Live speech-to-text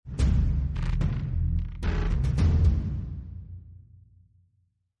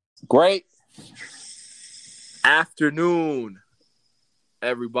Great afternoon,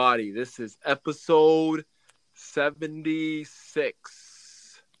 everybody. This is episode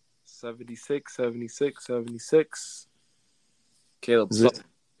 76. 76. Caleb,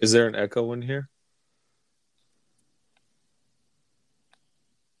 is there an echo in here?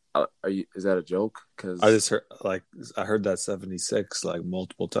 Is that a joke? Because I just heard, I heard that 76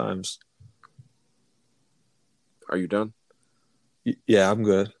 multiple times. Are you done? Yeah, I'm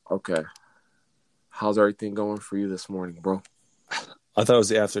good. Okay. How's everything going for you this morning, bro? I thought it was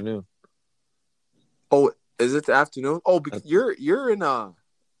the afternoon. Oh, is it the afternoon? Oh, because you're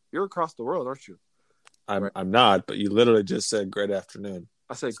across the world, aren't you? I'm not, but you literally just said great afternoon.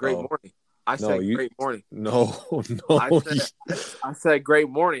 I said great morning. Great morning. No. I said great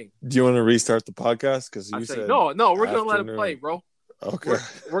morning. Do you want to restart the podcast? Because you said no. We're gonna let it play, bro. Okay,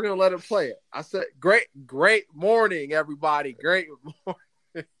 we're gonna let it play. I said great morning, everybody. Great morning.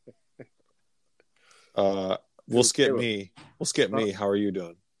 We'll skip me. How are you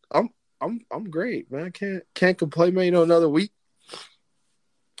doing? I'm great, man. Can't complain, man. Another week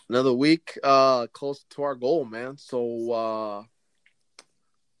close to our goal, man. So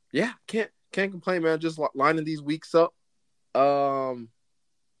yeah, can't complain, man. Just lining these weeks up,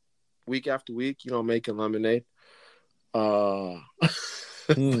 week after week, making lemonade. But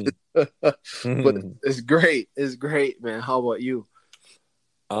it's great, man. How about you?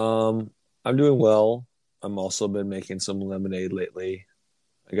 I'm doing well. I'm also been making some lemonade lately.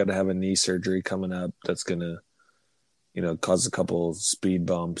 I got to have a knee surgery coming up. That's gonna, cause a couple speed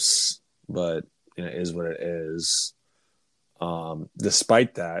bumps, but it is what it is.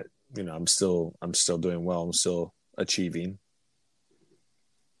 Despite that, I'm still doing well. I'm still achieving.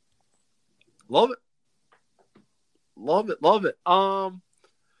 Love it.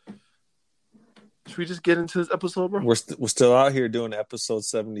 Should we just get into this episode, bro? We're still out here doing episode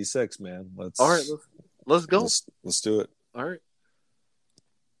 76, man. All right, let's go. Let's do it. All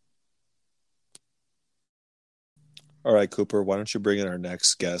right, Cooper. Why don't you bring in our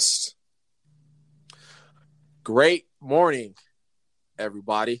next guest? Great morning,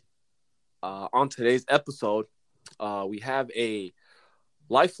 everybody. On today's episode, we have a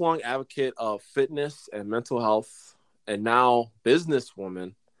lifelong advocate of fitness and mental health, and now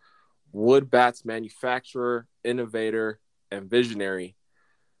businesswoman, wood bats manufacturer, innovator, and visionary.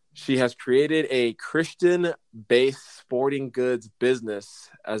 She has created a Christian-based sporting goods business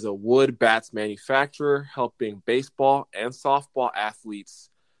as a wood bats manufacturer, helping baseball and softball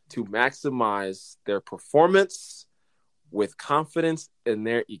athletes to maximize their performance with confidence in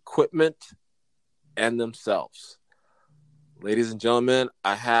their equipment and themselves. Ladies and gentlemen,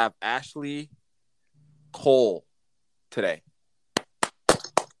 I have Ashley Cole today.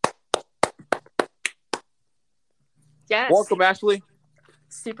 Yes. Welcome, Ashley.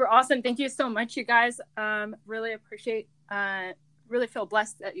 Super awesome. Thank you so much, you guys. Really appreciate, really feel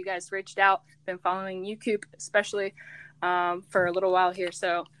blessed that you guys reached out. Been following YouTube, especially for a little while here.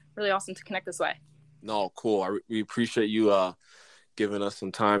 So really awesome to connect this way. No, cool. We appreciate you giving us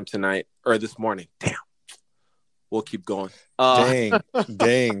some time tonight or this morning. Damn. We'll keep going.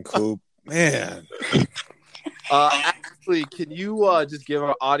 Dang, Coop. Man. Actually, can you just give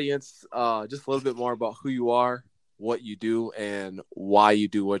our audience just a little bit more about who you are, what you do, and why you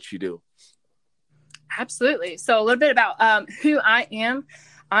do what you do? Absolutely. So a little bit about who I am.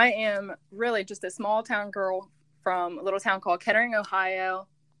 I am really just a small town girl from a little town called Kettering, Ohio.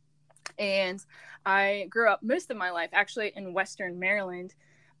 And I grew up most of my life actually in Western Maryland,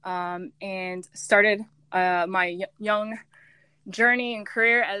 and started my young journey and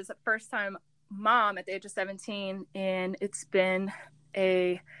career as a first-time mom at the age of 17. And it's been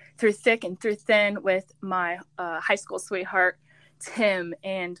through thick and through thin with my high school sweetheart, Tim.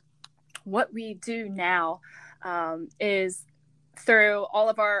 And what we do now is, through all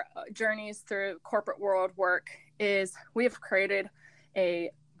of our journeys through corporate world work, is we have created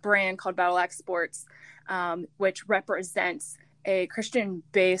a brand called Battle Axe Sports, which represents a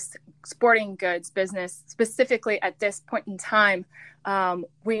Christian-based sporting goods business. Specifically at this point in time,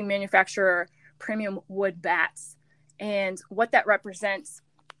 we manufacture premium wood bats. And what that represents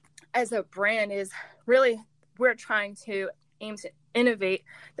as a brand is really we're trying to aim to innovate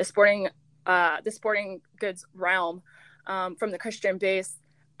the sporting goods realm from the Christian base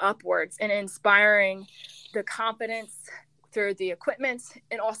upwards, and inspiring the confidence through the equipment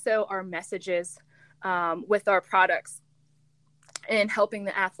and also our messages with our products, and helping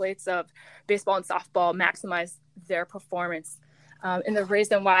the athletes of baseball and softball maximize their performance. And the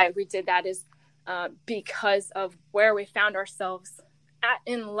reason why we did that is because of where we found ourselves at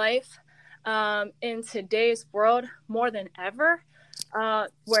in life. In today's world, more than ever,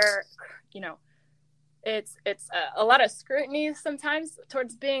 where, you know, it's a lot of scrutiny sometimes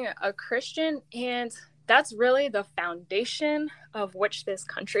towards being a Christian, and that's really the foundation of which this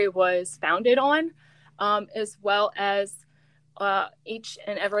country was founded on, as well as each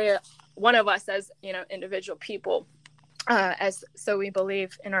and every one of us as, you know, individual people, so we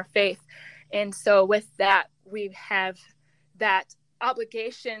believe in our faith. And so with that, we have that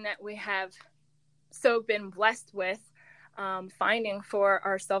obligation that we have so been blessed with, finding for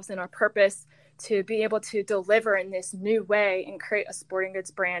ourselves and our purpose to be able to deliver in this new way and create a sporting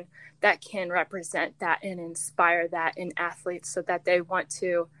goods brand that can represent that and inspire that in athletes so that they want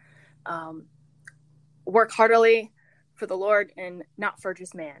to work heartily for the Lord and not for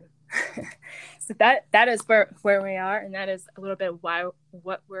just man. So that is where we are, and that is a little bit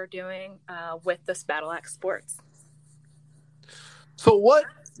what we're doing with this Battle Axe Sports. So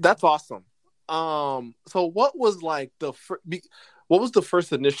that's awesome. So what was like what was the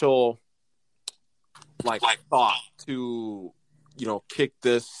first initial like thought to, you know, kick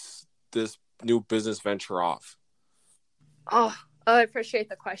this new business venture off? Oh, I appreciate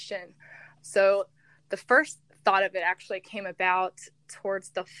the question. So the first thought of it actually came about towards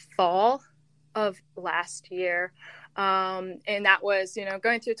the fall of last year. And that was, you know,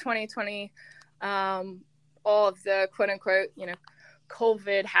 going through 2020, all of the quote unquote, you know,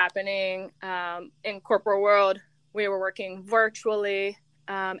 COVID happening in corporate world. We were working virtually,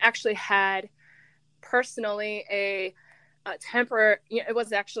 actually had personally a temporary, it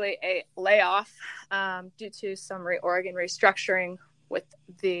was actually a layoff due to some reorg and restructuring with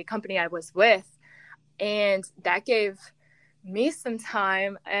the company I was with. And that gave me some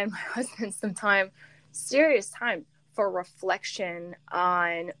time and my husband some time, serious time for reflection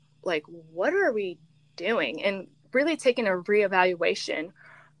on like, what are we doing? And really taking a reevaluation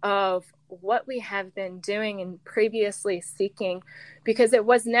of what we have been doing and previously seeking, because it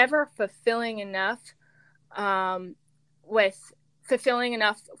was never fulfilling enough, with fulfilling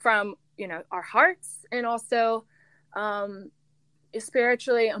enough from, you know, our hearts, and also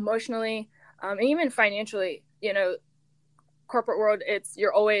spiritually, emotionally, and even financially. You know, corporate world,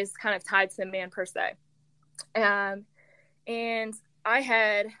 you're always kind of tied to man per se. And I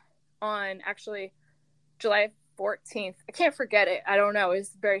had on actually July 14th, I can't forget it. I don't know. It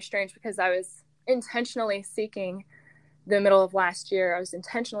was very strange because I was intentionally seeking the middle of last year. I was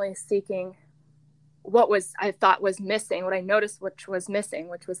intentionally seeking what I thought was missing, what I noticed which was missing,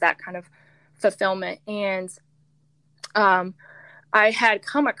 which was that kind of fulfillment. And I had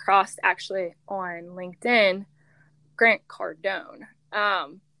come across actually on LinkedIn Grant Cardone.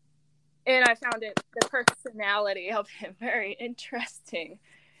 And I found the personality of him very interesting.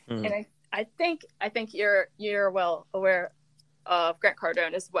 And I think you're well aware of Grant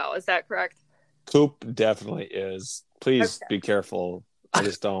Cardone as well. Is that correct? Coop definitely is. Please be careful. I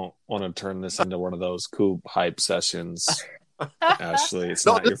just don't want to turn this into one of those Coop hype sessions. Ashley, it's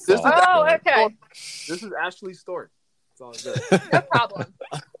not your fault. Okay. This is Ashley's story. It's all good. No problem.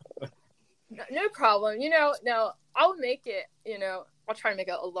 No problem. You know, no, I'll make it, you know, I'll try to make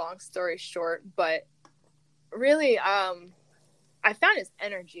a long story short, but really, I found his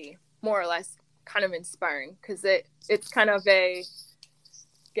energy more or less kind of inspiring, because it's kind of a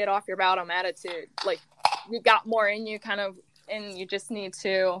get off your bottom attitude. Like, you got more in you kind of, and you just need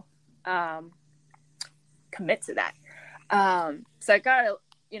to commit to that. So I got,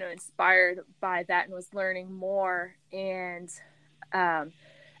 you know, inspired by that and was learning more. And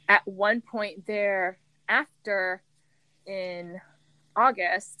at one point thereafter, in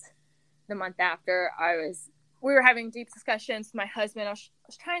August, the month after, we were having deep discussions with my husband. I was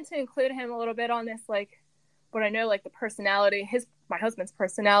trying to include him a little bit on this, like, what I know, like the personality, my husband's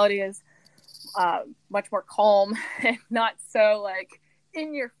personality is much more calm and not so like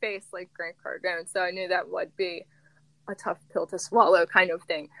in your face like Grant Cardone. So I knew that would be a tough pill to swallow kind of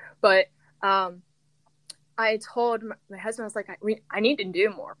thing. But I told my husband, I was like, I need to do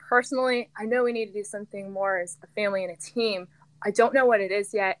more. Personally, I know we need to do something more as a family and a team. I don't know what it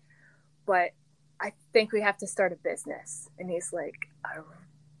is yet, but I think we have to start a business. And he's like,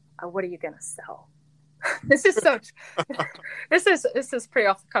 what are you going to sell? This is so, this is pretty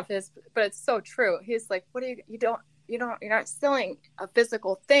off the cuff, but it's so true. He's like, what are you're not selling a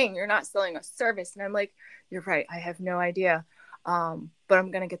physical thing. You're not selling a service. And I'm like, you're right. I have no idea. But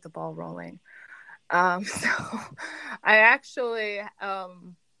I'm going to get the ball rolling. So I actually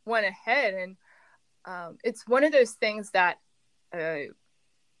went ahead, and it's one of those things that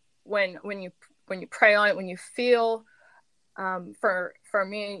when you pray on it, when you feel, for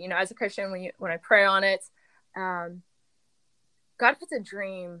me, you know, as a Christian, when I pray on it, God puts a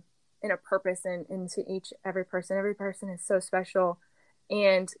dream and a purpose into every person. Every person is so special,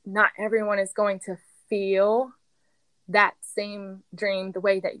 And not everyone is going to feel that same dream the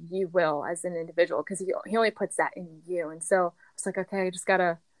way that you will as an individual, because he only puts that in you. And so it's like, okay,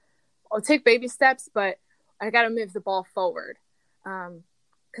 I'll take baby steps, but I gotta move the ball forward.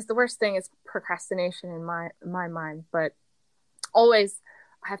 Because the worst thing is procrastination in my mind. But always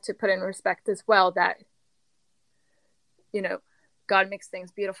I have to put in respect as well that, God makes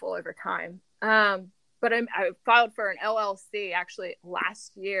things beautiful over time. But I filed for an LLC actually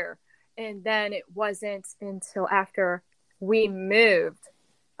last year. And then it wasn't until after we moved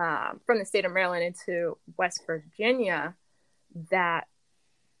from the state of Maryland into West Virginia that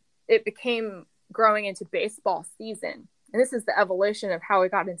it became growing into baseball season. And this is the evolution of how we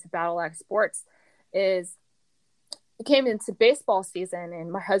got into Battle Axe Sports. Is it came into baseball season,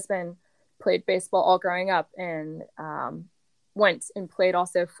 and my husband played baseball all growing up, and went and played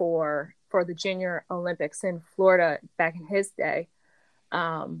also for the Junior Olympics in Florida back in his day.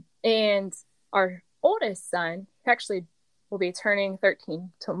 And our oldest son actually will be turning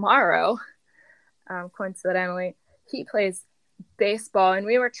 13 tomorrow. Coincidentally, he plays baseball, and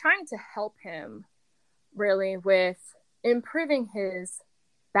we were trying to help him really with improving his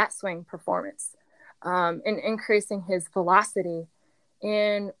bat swing performance, and increasing his velocity.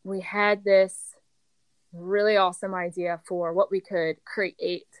 And we had this really awesome idea for what we could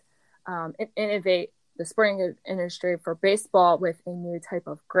create and innovate the sporting industry for baseball with a new type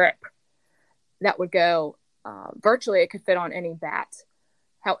of grip that would go virtually, it could fit on any bat.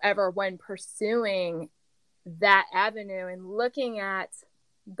 However, when pursuing that avenue and looking at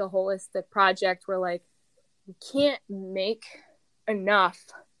the holistic project, we're like, we can't make enough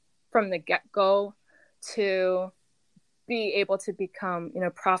from the get-go to be able to become,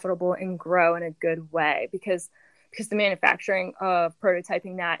 profitable and grow in a good way, because the manufacturing of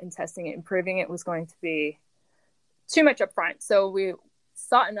prototyping that and testing it, improving it was going to be too much upfront. So we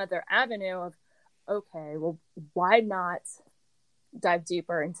sought another avenue of, okay, well, why not dive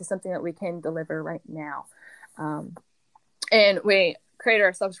deeper into something that we can deliver right now? And we created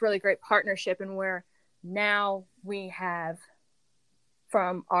ourselves really great partnership, and where now we have,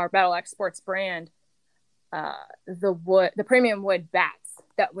 from our Battle Axe Sports brand, the premium wood bats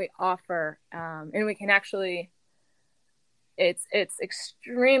that we offer, and we can actually, it's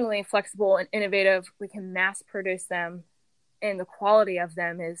extremely flexible and innovative. We can mass produce them, and the quality of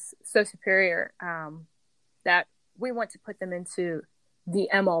them is so superior that we want to put them into the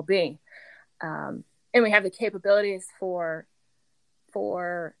MLB, and we have the capabilities for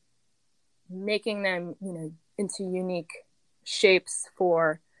making them, into unique shapes,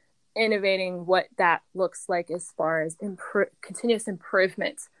 for innovating what that looks like as far as continuous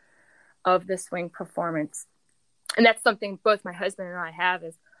improvement of the swing performance. And that's something both my husband and I have,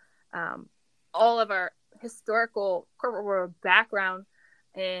 is all of our historical corporate world background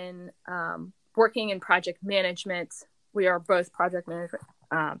in working in project management. We are both project management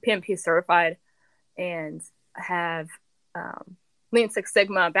PMP certified, and have Lean Six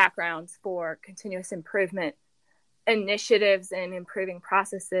Sigma backgrounds for continuous improvement initiatives and improving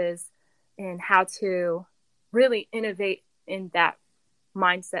processes, and how to really innovate in that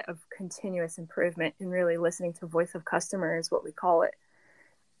mindset of continuous improvement, and really listening to voice of customer is what we call it.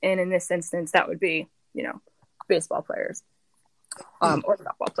 And in this instance, that would be, baseball players or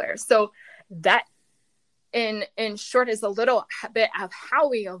softball players. So that in short is a little bit of how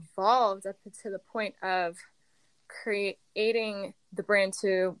we evolved up to the point of creating the brand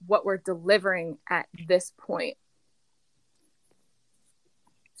to what we're delivering at this point.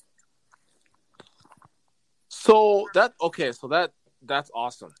 So that's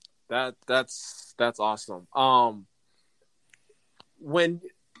awesome. That's awesome.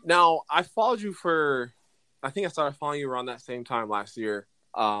 Now I followed you I think I started following you around that same time last year,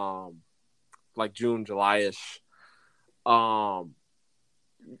 like June, July-ish. To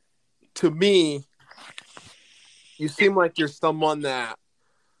me, you seem like you're someone that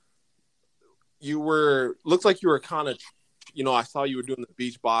looks like you were kind of, I saw you were doing the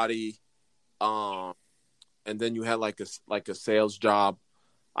beach body, and then you had like a sales job,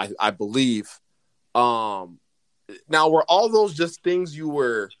 I believe. Now, were all those just things you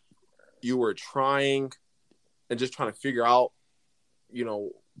were trying and just trying to figure out,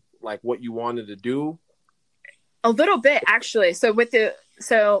 like what you wanted to do? A little bit, actually.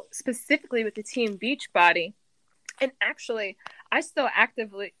 So specifically with the Team Beachbody, and actually I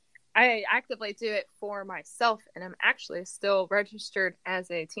actively do it for myself, and I'm actually still registered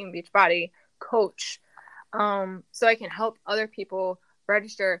as a Team Beachbody coach, so I can help other people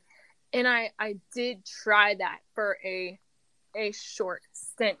register. And I did try that for a short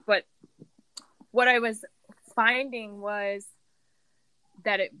stint, but what I was finding was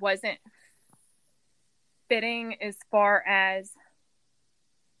that it wasn't fitting as far as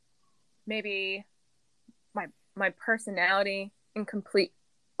maybe my personality and complete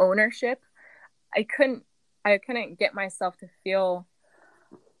ownership. I couldn't get myself to feel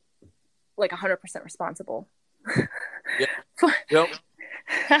like 100% responsible. Yep. Yep.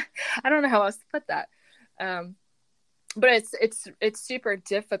 I don't know how else to put that. But it's super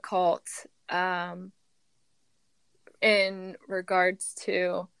difficult in regards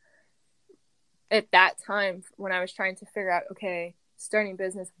to at that time when I was trying to figure out, okay, starting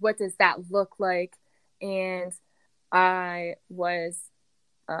business, what does that look like? And I was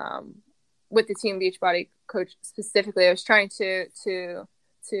with the Team Beachbody coach specifically. I was trying to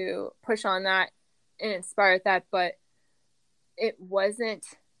push on that and inspire that, but it wasn't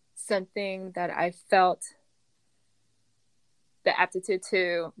something that I felt the aptitude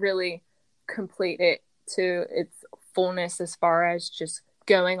to really complete it to its fullness as far as just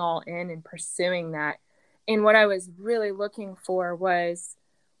going all in and pursuing that. And what I was really looking for was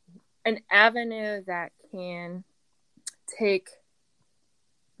an avenue that can take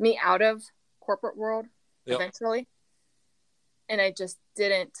me out of corporate world eventually. And I just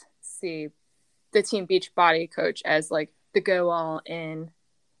didn't see the Team Beachbody coach as like the go all in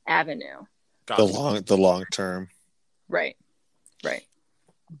avenue. The long term. Right.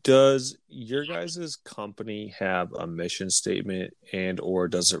 Does your guys' company have a mission statement, and or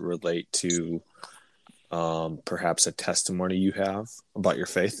does it relate to perhaps a testimony you have about your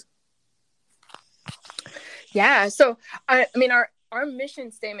faith? Yeah. So I mean our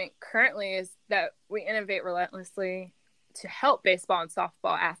mission statement currently is that we innovate relentlessly to help baseball and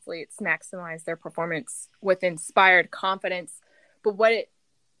softball athletes maximize their performance with inspired confidence. But what it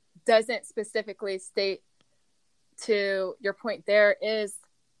doesn't specifically state, to your point there, is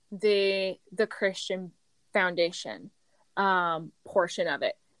the Christian foundation portion of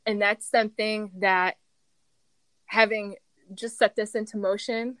it. And that's something that, having just set this into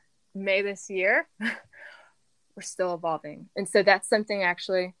motion May this year, we're still evolving. And so that's something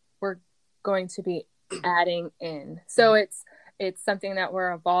actually we're going to be adding in. So it's something that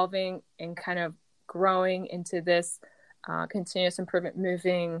we're evolving and kind of growing into this continuous improvement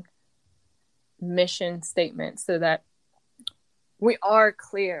moving mission statement, so that we are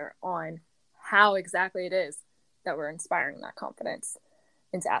clear on how exactly it is that we're inspiring that confidence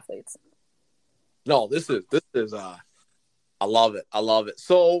into athletes. No, this is I love it.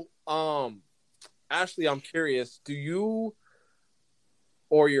 So Ashley, I'm curious, do you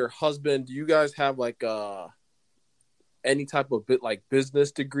or your husband, do you guys have like any type of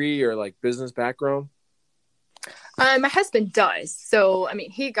business degree or like business background? My husband does. So I mean,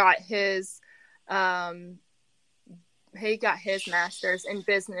 he got his master's in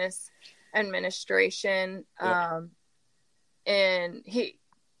business administration, and he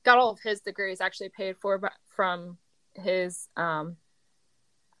got all of his degrees actually paid for from his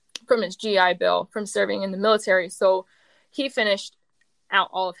GI Bill from serving in the military. So he finished out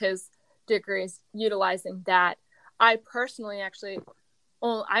all of his degrees utilizing that. I personally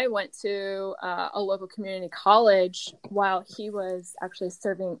I went to a local community college while he was actually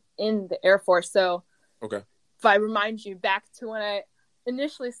serving in the Air Force. So okay. If I remind you back to when I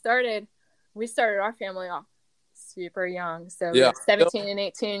initially started, we started our family off super young. So we were 17 and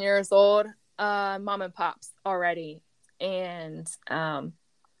 18 years old, mom and pops already. And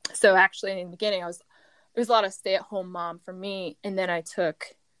so actually in the beginning, it was a lot of stay-at-home mom for me. And then I took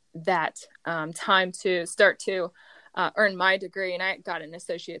that time to start to earn my degree, and I got an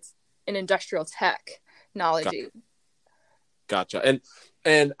associate's in industrial technology. Gotcha.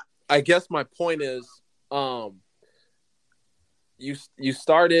 And I guess my point is, you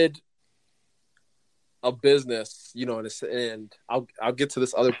started a business, and I'll get to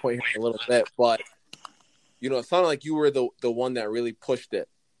this other point here in a little bit, but it sounded like you were the one that really pushed it.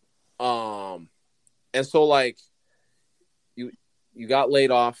 And so like you got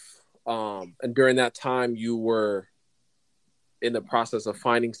laid off, and during that time you were in the process of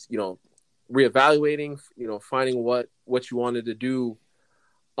finding, reevaluating, finding what you wanted to do.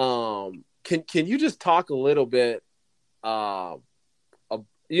 Can you just talk a little bit,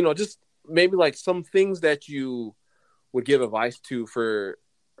 just maybe like some things that you would give advice to for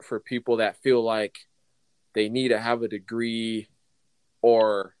people that feel like they need to have a degree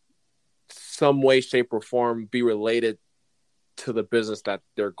or some way, shape, or form be related to the business that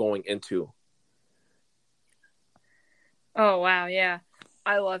they're going into? Oh, wow. Yeah.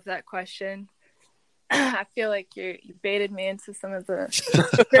 I love that question. I feel like you baited me into some of the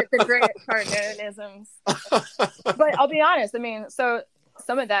great Cardonisms. But I'll be honest. I mean, so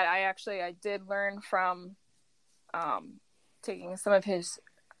some of that I did learn from taking some of his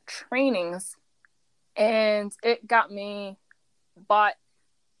trainings, and it got me bought,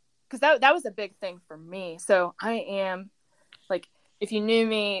 because that was a big thing for me. So I am, like, if you knew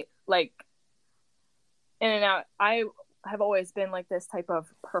me, like, in and out, I have always been like this type of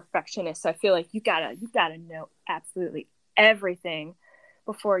perfectionist. So I feel like you gotta know absolutely everything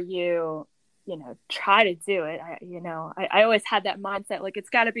before you try to do it. I always had that mindset, like, it's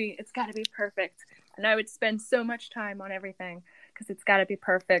gotta be perfect, and I would spend so much time on everything because it's gotta be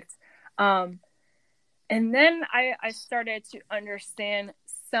perfect. And then I started to understand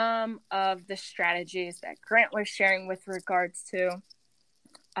some of the strategies that Grant was sharing with regards to,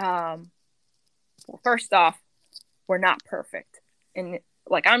 well, first off, we're not perfect. And,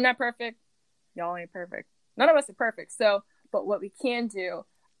 like, I'm not perfect. Y'all ain't perfect. None of us are perfect. So, but what we can do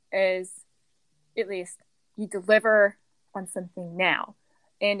is at least you deliver on something now.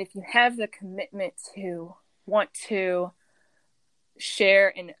 And if you have the commitment to want to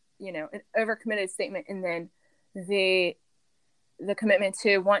share an overcommitted statement, and then the commitment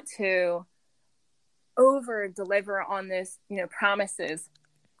to want to over deliver on this, promises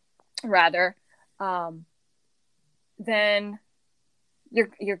rather, then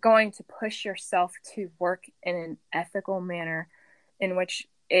you're going to push yourself to work in an ethical manner, in which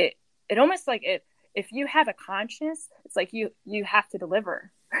it almost like it, if you have a conscience, it's like you have to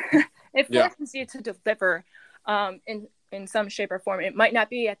deliver. It forces you to deliver in some shape or form. It might not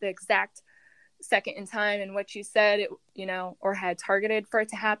be at the exact second in time in which you said it, or had targeted for it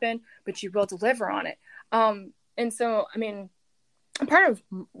to happen, but you will deliver on it. And so, I mean, part of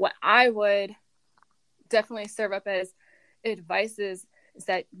what I would definitely serve up as advice is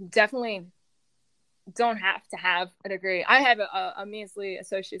that you definitely don't have to have a degree. I have a measly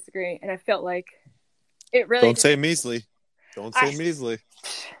associate's degree, and I felt like it really don't say measly. I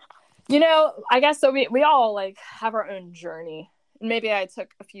guess so. We all, like, have our own journey. Maybe I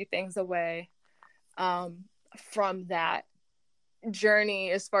took a few things away from that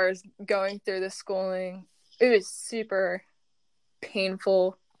journey as far as going through the schooling. It was super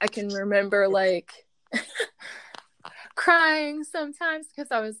painful. I can remember, like, crying sometimes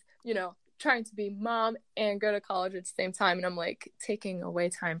because I was, trying to be mom and go to college at the same time, and I'm, like, taking away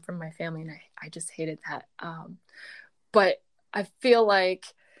time from my family, and I just hated that. But I feel like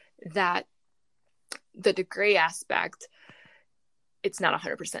that the degree aspect, it's not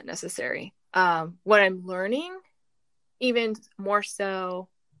 100% necessary. What I'm learning, even more so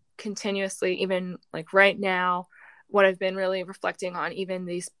continuously, even like right now, what I've been really reflecting on even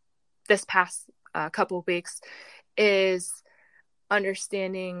this past couple of weeks, is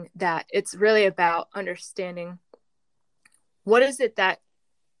understanding that it's really about understanding what is it that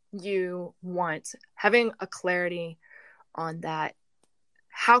you want, having a clarity on that.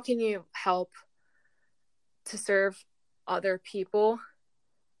 How can you help to serve other people,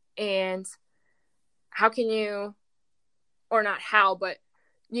 and how can you, or not how, but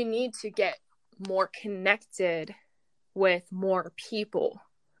you need to get more connected with more people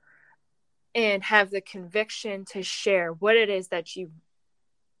and have the conviction to share what it is that you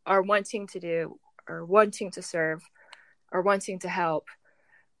are wanting to do, or wanting to serve, or wanting to help.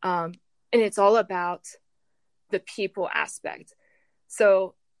 And it's all about the people aspect.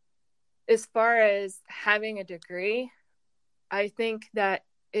 So as far as having a degree, I think that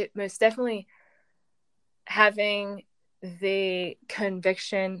it most definitely, having the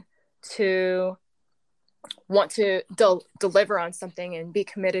conviction to want to deliver on something and be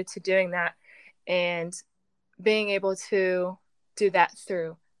committed to doing that, and being able to do that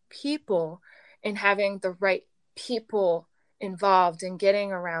through people, and having the right people involved, and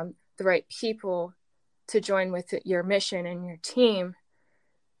getting around the right people to join with your mission and your team,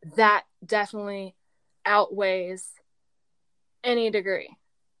 that definitely outweighs any degree.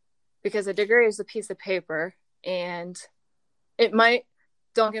 Because a degree is a piece of paper, and it might,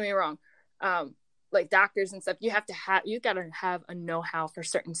 don't get me wrong, like doctors and stuff, you gotta have a know-how for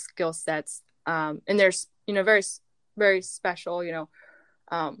certain skill sets, and there's very, very special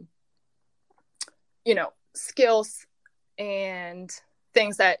skills and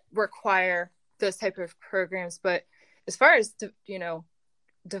things that require those type of programs. But as far as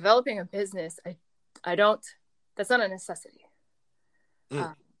developing a business, I don't, that's not a necessity.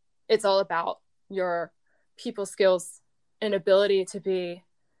 It's all about your people skills and ability to be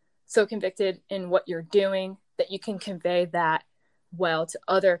so convicted in what you're doing that you can convey that well to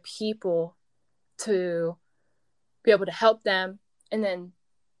other people, to be able to help them, and then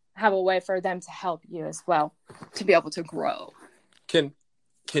have a way for them to help you as well, to be able to grow. Can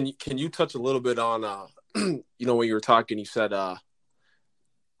you touch a little bit on when you were talking, you said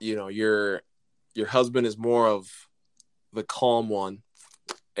your husband is more of the calm one,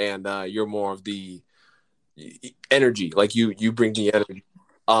 and you're more of the energy. Like you bring the energy.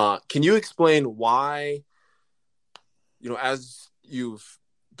 Can you explain why, as you've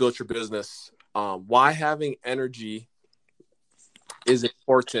built your business, why having energy is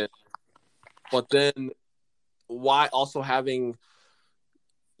important, but then why also having,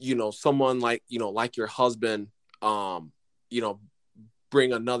 someone like your husband,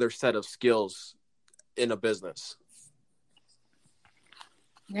 bring another set of skills in a business?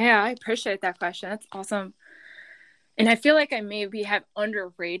 Yeah, I appreciate that question. That's awesome. And I feel like I maybe have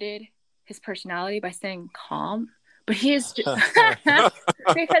underrated his personality by saying calm, but he is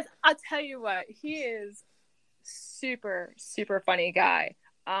because I'll tell you what, he is super, super funny guy.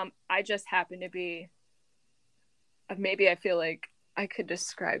 I just happen to be, maybe I feel like I could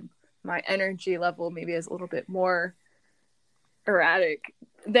describe my energy level maybe as a little bit more erratic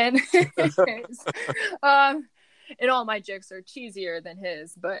than his. And all my jokes are cheesier than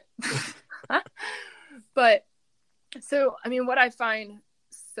his, but so, I mean, what I find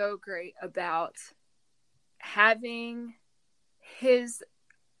so great about having his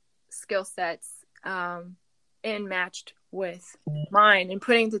skill sets and matched with mine and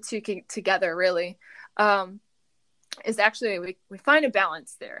putting the two together really is actually we find a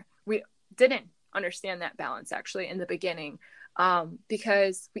balance there. We didn't understand that balance actually in the beginning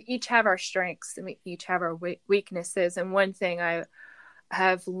because we each have our strengths and we each have our weaknesses. And one thing I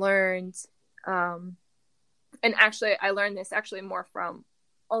have learned, and actually I learned this actually more from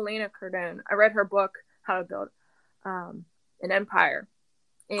Elena Cardone. I read her book, How to Build an Empire.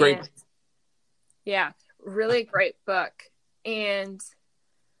 And great. Yeah, really great book. And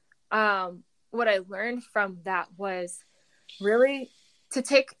what I learned from that was really to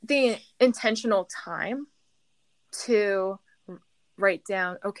take the intentional time to write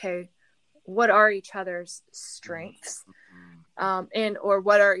down, okay, what are each other's strengths and or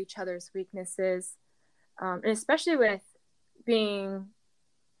what are each other's weaknesses, and especially with being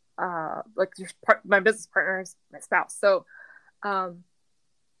like my business partner is my spouse, so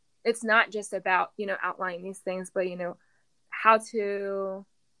it's not just about outlining these things, but how to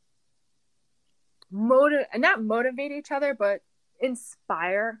not motivate each other, but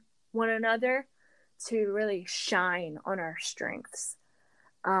inspire one another to really shine on our strengths.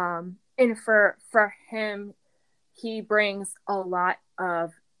 And for him, he brings a lot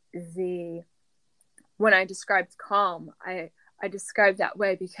of when I described calm, I described that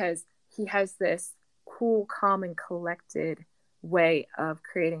way because he has this cool, calm, and collected way of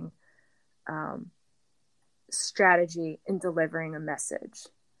creating strategy in delivering a message.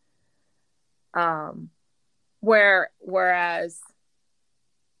 Whereas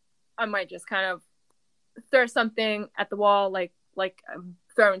I might just kind of throw something at the wall, like I'm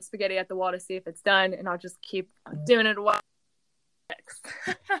throwing spaghetti at the wall to see if it's done, and I'll just keep doing it a while.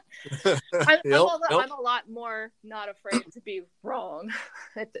 I'm a lot more not afraid to be wrong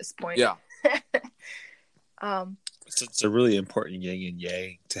at this point. Yeah. It's a really important yin and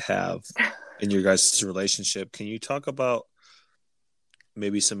yang to have in your guys' relationship. Can you talk about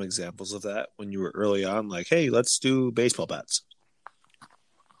maybe some examples of that when you were early on? Like, hey, let's do baseball bats.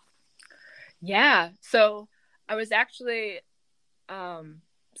 Yeah. So I was actually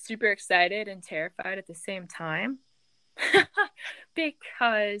super excited and terrified at the same time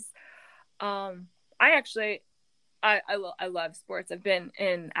because I love sports. I've been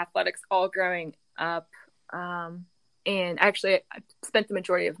in athletics all growing up. And actually I spent the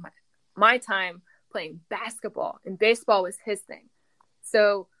majority of my time playing basketball, and baseball was his thing.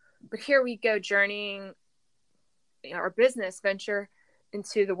 So, but here we go journeying our business venture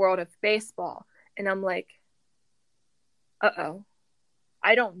into the world of baseball. And I'm like, I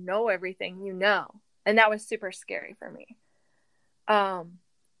don't know everything, And that was super scary for me.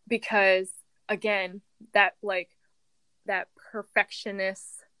 Because again, that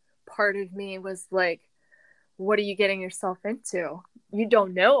perfectionist part of me was like, what are you getting yourself into? You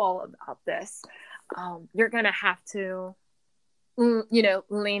don't know all about this. You're going to have to,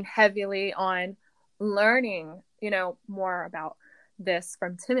 lean heavily on learning, more about this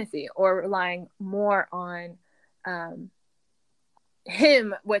from Timothy, or relying more on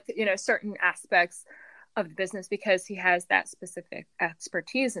him with, certain aspects of the business because he has that specific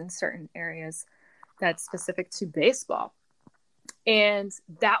expertise in certain areas that's specific to baseball. And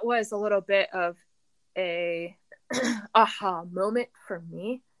that was a little bit of a aha moment for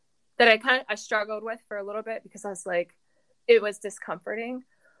me that I struggled with for a little bit because I was like, it was discomforting.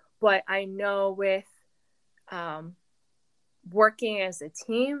 But I know with working as a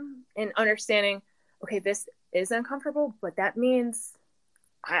team and understanding, okay, this is uncomfortable, but that means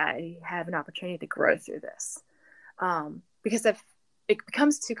I have an opportunity to grow through this. Because if it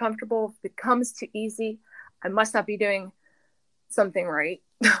becomes too comfortable, if it becomes too easy, I must not be doing something right.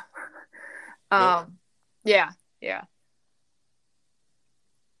 Yeah.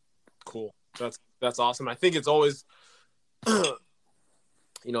 Cool. That's awesome. I think it's always,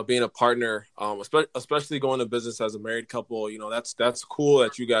 being a partner, especially going to business as a married couple, that's cool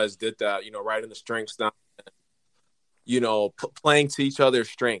that you guys did that, writing the strengths down, playing to each other's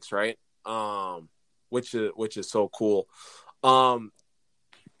strengths, right? Which is so cool.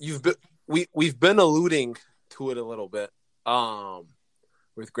 We've been alluding to it a little bit,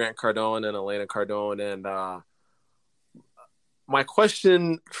 with Grant Cardone and Elena Cardone, and my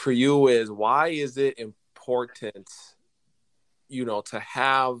question for you is, why is it important, to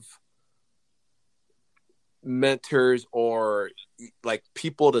have mentors or like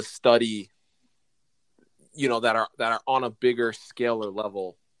people to study, that are on a bigger scale or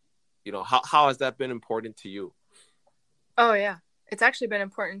level? How has that been important to you? Oh yeah, it's actually been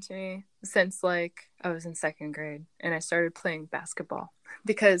important to me since like I was in second grade and I started playing basketball,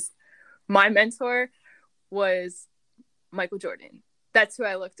 because my mentor was Michael Jordan. That's who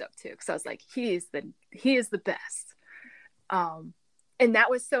I looked up to, because I was like, he is the best. And that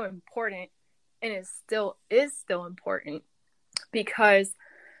was so important, and it still is important, because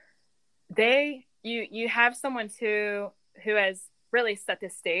you have someone who has really set the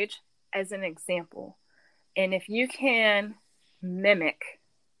stage as an example. And if you can mimic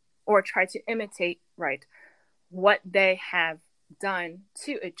or try to imitate, right, what they have done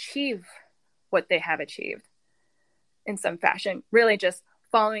to achieve what they have achieved in some fashion, really just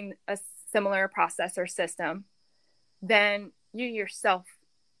following a similar process or system, then you yourself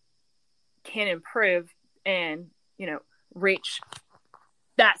can improve and, reach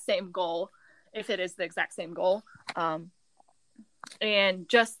that same goal, if it is the exact same goal. And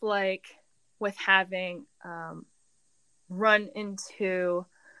just like with having run into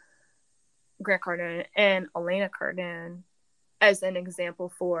Grant Cardone and Elena Cardone as an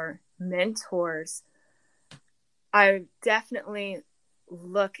example for mentors, I definitely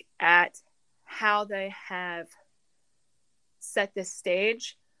look at how they have set the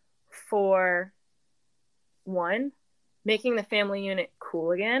stage for, one, making the family unit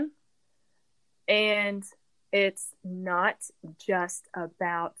cool again. And it's not just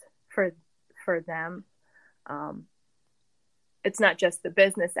about for them. It's not just the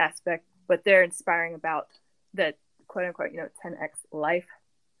business aspect, but they're inspiring about the quote unquote, 10X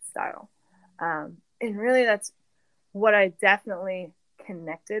lifestyle. And really that's what I definitely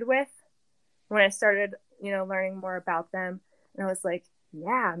connected with when I started, learning more about them. And I was like,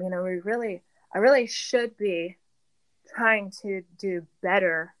 yeah, I really should be trying to do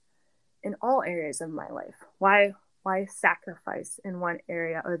better in all areas of my life. Why sacrifice in one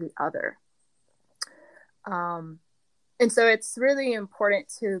area or the other? And so it's really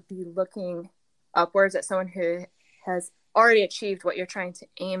important to be looking upwards at someone who has already achieved what you're trying to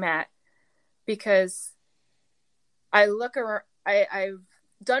aim at, because I look around, I've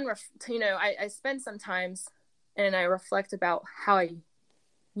done, I spend some times and I reflect about how I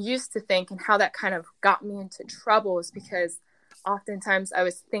used to think and how that kind of got me into troubles, because oftentimes I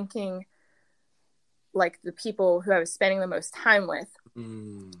was thinking like the people who I was spending the most time with.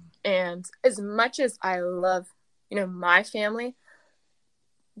 And as much as I love, my family,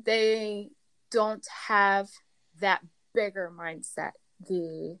 they don't have that bigger mindset.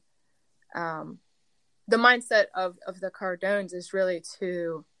 The mindset of the Cardones is really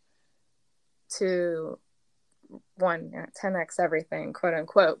to 10x everything, quote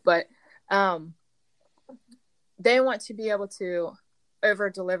unquote, but they want to be able to over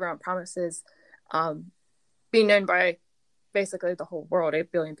deliver on promises, be known by basically the whole world, 8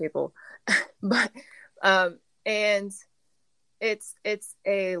 billion people. But and it's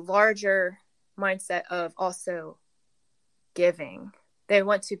a larger mindset of also giving. They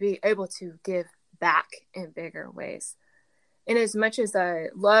want to be able to give back in bigger ways. And as much as I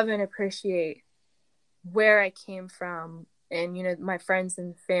love and appreciate where I came from and, my friends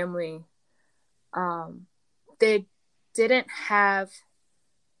and family, they didn't have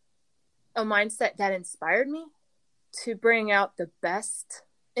a mindset that inspired me to bring out the best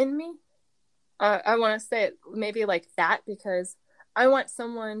in me. I want to say it maybe like that, because I want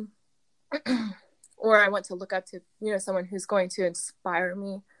someone or I want to look up to, someone who's going to inspire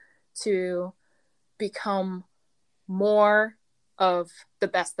me to become more of the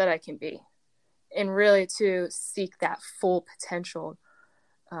best that I can be, and really to seek that full potential.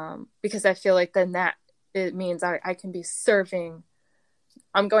 Because I feel like then that it means I can be serving,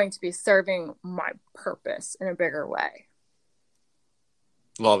 I'm going to be serving my purpose in a bigger way.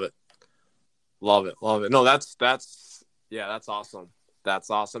 Love it. Love it. Love it. No, yeah, that's awesome. That's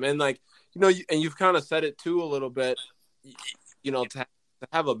awesome. And like, and you've kind of said it too a little bit, to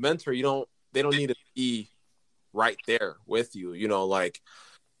have a mentor, they don't need to be right there with you, like,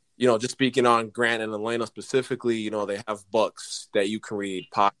 just speaking on Grant and Elena specifically, they have books that you can read,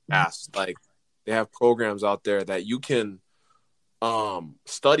 podcasts, like they have programs out there that you can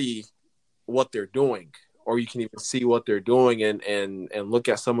study what they're doing, or you can even see what they're doing and look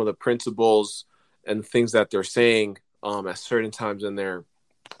at some of the principles and things that they're saying at certain times in their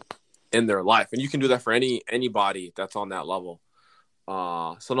life. And you can do that for anybody that's on that level.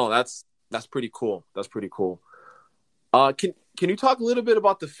 So no, that's pretty cool. That's pretty cool. Can you talk a little bit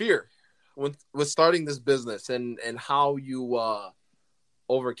about the fear with starting this business and how you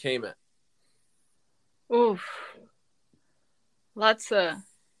overcame it? Oof. Lots of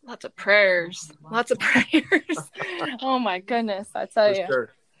prayers. Lots of prayers. Oh my goodness, I tell you.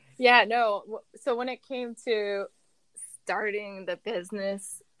 Sure. Yeah, no. So when it came to starting the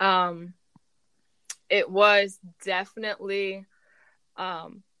business, it was definitely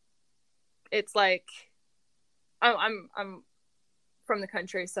it's like I'm from the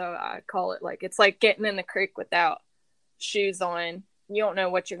country, so I call it like it's like getting in the creek without shoes on. You don't know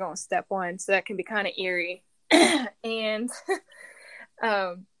what you're going to step on, so that can be kind of eerie. And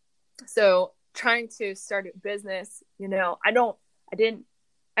so trying to start a business,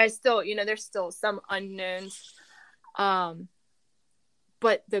 I still, there's still some unknowns. But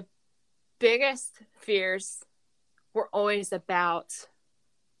the biggest fears were always about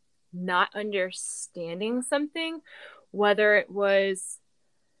not understanding something, whether it was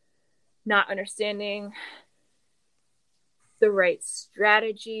not understanding the right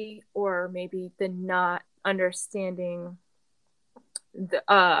strategy, or maybe the not understanding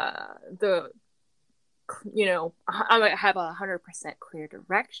I have 100% clear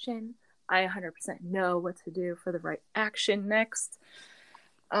direction. I 100% know what to do for the right action next.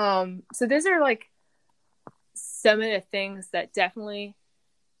 So these are like some of the things that definitely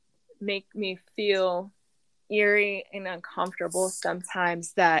make me feel eerie and uncomfortable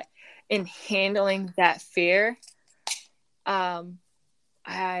sometimes, that in handling that fear,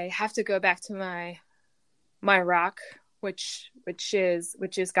 I have to go back to my rock, which is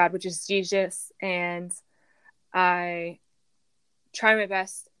God, which is Jesus, and I try my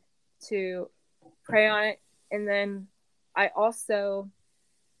best to pray on it. And then I also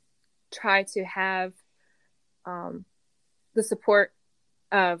try to have the support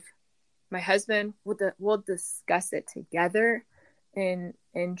of my husband. We'll discuss it together and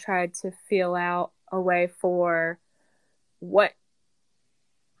try to feel out a way for what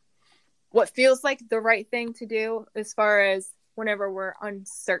feels like the right thing to do, as far as whenever we're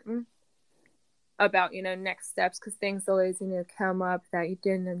uncertain about, next steps, because things always, come up that you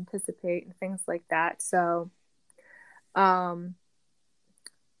didn't anticipate and things like that. So, to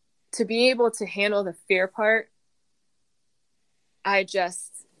be able to handle the fear part, I give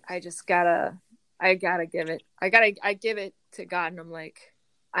it to God. And I'm like,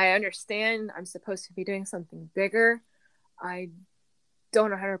 I understand I'm supposed to be doing something bigger. I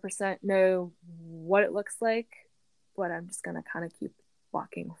don't 100% know what it looks like, but I'm just going to kind of keep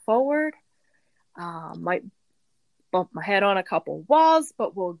walking forward. Might bump my head on a couple walls,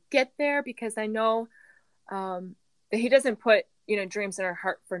 but we'll get there, because I know that He doesn't put, dreams in our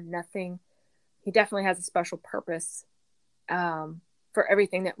heart for nothing. He definitely has a special purpose for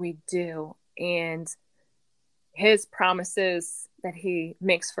everything that we do. And His promises that He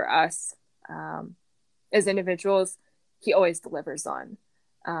makes for us as individuals, He always delivers on.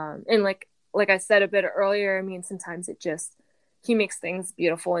 And like I said a bit earlier, I mean, sometimes He makes things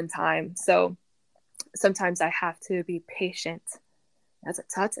beautiful in time. So sometimes I have to be patient. That's a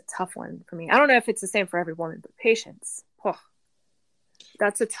tough one for me. I don't know if it's the same for every woman, but patience,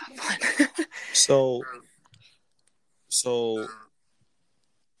 that's a tough one. So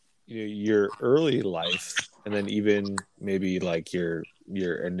your early life, and then even maybe like your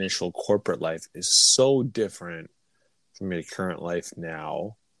initial corporate life, is so different from your current life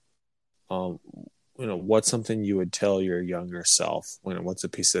now. What's something you would tell your younger self? What's a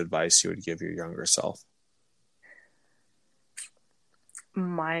piece of advice you would give your younger self?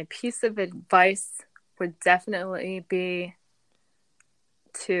 My piece of advice would definitely be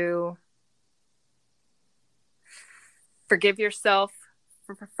to forgive yourself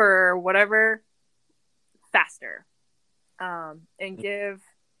for whatever faster, and give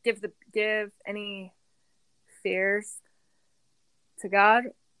any fears to God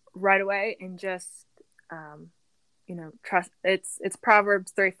right away, and just trust. It's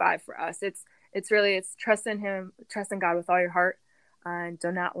Proverbs 3:5 for us. It's really trust in Him, trust in God with all your heart. and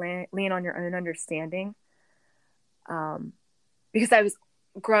do not lean on your own understanding. Because I was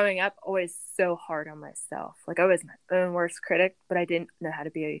growing up always so hard on myself. Like I was my own worst critic, but I didn't know how to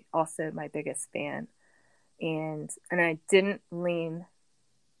be also my biggest fan. And I didn't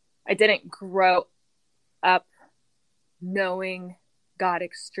grow up knowing God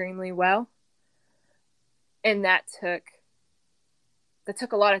extremely well. And that took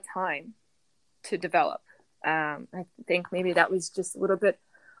a lot of time to develop. I think maybe that was just a little bit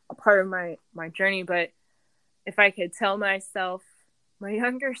a part of my journey, but if I could tell myself, my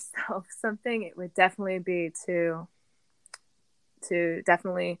younger self, something, it would definitely be to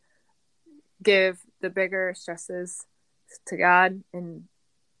definitely give the bigger stresses to God, and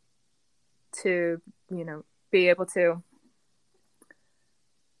to, be able to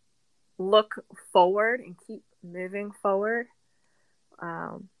look forward and keep moving forward,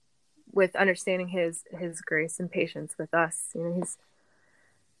 with understanding his grace and patience with us.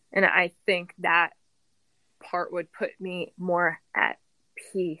 And I think that part would put me more at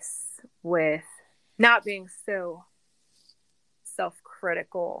peace with not being so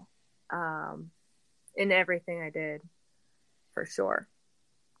self-critical in everything I did, for sure.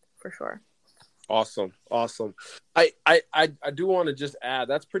 Awesome. I do want to just add,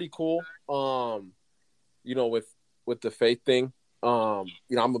 that's pretty cool. With the faith thing,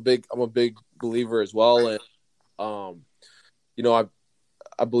 I'm a big believer as well, and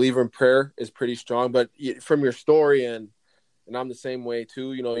I believe in prayer is pretty strong. But from your story, and I'm the same way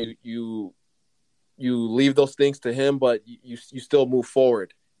too. You leave those things to him, but you still move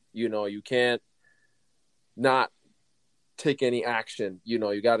forward. You can't not take any action.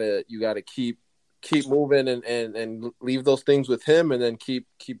 You gotta keep moving and leave those things with him, and then keep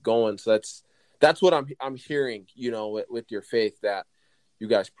going. So that's what I'm hearing, with your faith, that you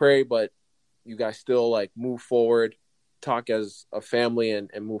guys pray, but you guys still like move forward, talk as a family, and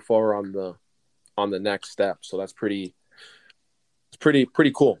move forward on the next step. So that's pretty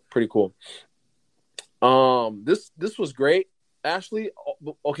cool. This was great, Ashley.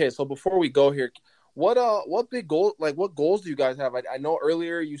 Okay, so before we go here, what big goal, like what goals do you guys have? I know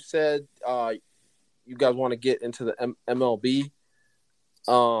earlier you said you guys want to get into the MLB.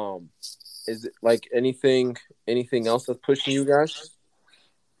 Is it like anything else that's pushing you guys?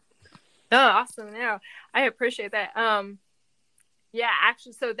 Oh, awesome. Yeah, I appreciate that. Yeah,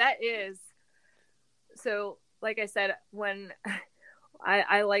 actually, so like I said, when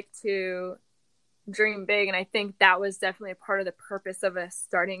I like to dream big, and I think that was definitely a part of the purpose of us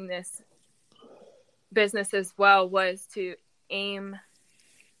starting this business as well, was to aim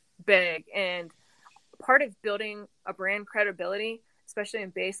big. And part of building a brand credibility, especially in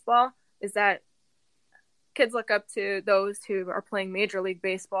baseball, is that kids look up to those who are playing Major League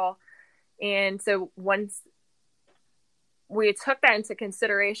Baseball. And so once we took that into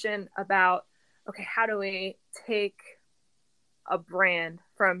consideration about, okay, how do we take a brand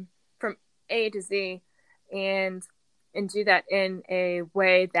from A to Z and do that in a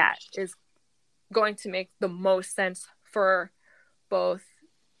way that is going to make the most sense for both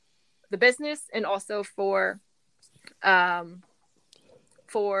the business and also for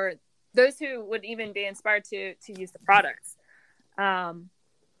those who would even be inspired to use the products.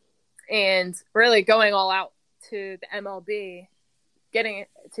 And really going all out to the MLB, getting it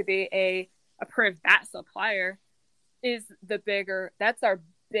to be a approved bat supplier that's our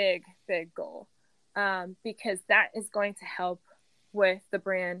big goal. Because that is going to help with the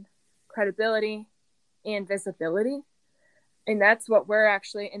brand credibility and visibility. And that's what we're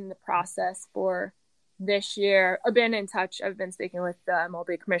actually in the process for this year. I've been in touch. I've been speaking with the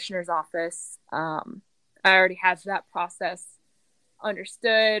MLB commissioner's office. I already have that process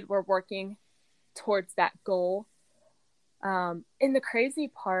understood. We're working towards that goal. And the crazy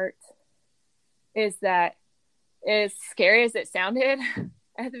part is that, as scary as it sounded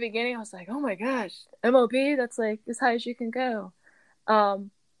at the beginning, I was like, oh my gosh, MLB, that's like as high as you can go.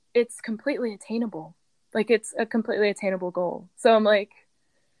 It's completely attainable. Like, it's a completely attainable goal. So I'm like,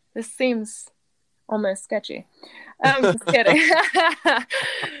 this seems almost sketchy. I'm just kidding.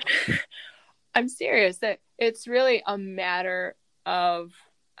 I'm serious. That it's really a matter of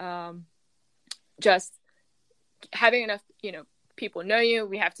just having enough, people know you.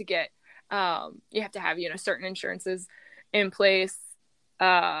 We have to get, you have to have, certain insurances in place. You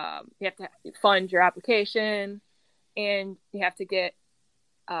have to fund your application, and you have to get,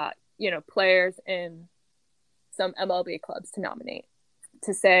 players in some MLB clubs to nominate,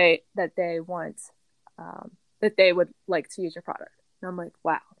 to say that they want, that they would like to use your product. And I'm like,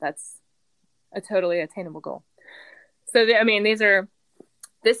 wow, that's a totally attainable goal. So,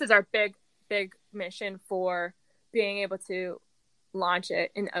 this is our big mission for being able to launch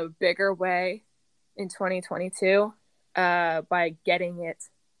it in a bigger way in 2022 by getting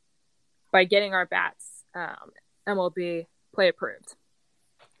our bats MLB play approved.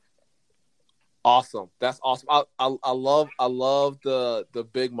 Awesome. That's awesome. I love the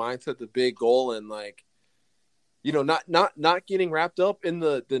big mindset, the big goal, and like, you know, not getting wrapped up in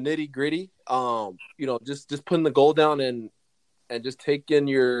the nitty gritty. You know, just putting the goal down and just taking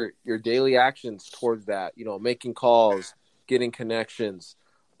your daily actions towards that. You know, making calls, getting connections,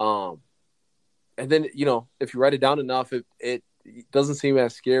 and then, you know, if you write it down enough, it doesn't seem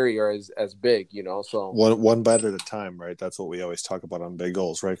as scary or as big. You know, so one bite at a time, right? That's what we always talk about on big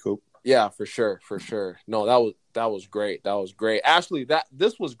goals, right, Coop? Yeah, for sure. No, that was great. That was great. Ashley,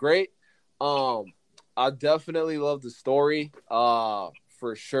 this was great. I definitely love the story. For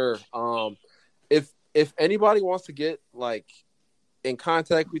sure. If anybody wants to get like in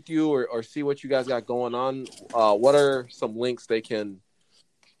contact with you or see what you guys got going on, what are some links they can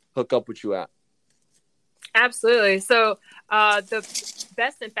hook up with you at? Absolutely. So the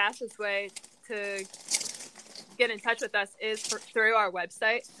best and fastest way to get in touch with us is through our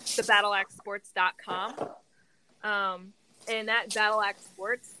website, thebattleaxesports.com. And that Battle Axe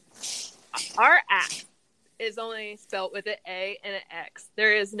Sports, our axe is only spelled with an A and an X.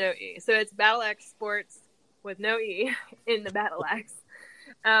 There is no E. So it's Battle Axe Sports with no E in the Battle Axe.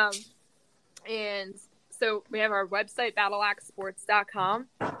 And so we have our website, battleaxesports.com.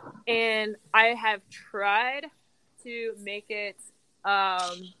 And I have tried to make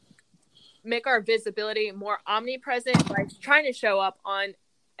our visibility more omnipresent by trying to show up on,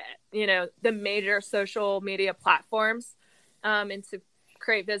 you know, the major social media platforms, and to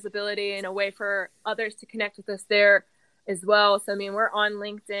create visibility and a way for others to connect with us there as well. So, I mean, we're on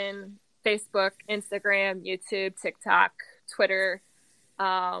LinkedIn, Facebook, Instagram, YouTube, TikTok, Twitter.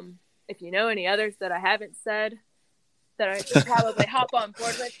 If you know any others that I haven't said that I should probably hop on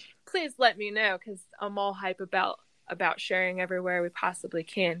board with, please let me know, because I'm all hype about sharing everywhere we possibly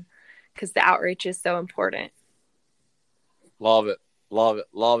can, because the outreach is so important. Love it. Well,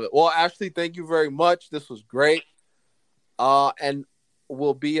 Ashley, thank you very much. This was great. And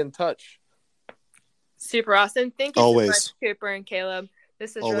we'll be in touch. Super awesome. Thank you Always. so much, Cooper and Caleb.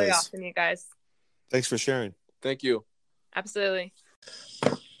 This is Always. really awesome, you guys. Thanks for sharing. Thank you. Absolutely.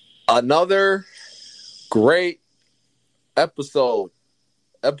 Another great episode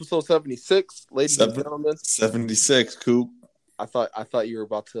 76, ladies and gentlemen. 76, Coop. I thought you were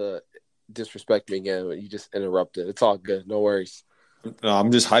about to disrespect me again, but you just interrupted. It's all good. No worries. No,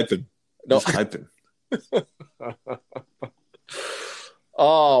 I'm just hyping.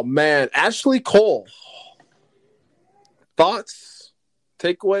 Oh man, Ashley Cole. Thoughts,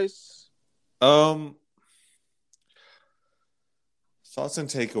 takeaways? Thoughts and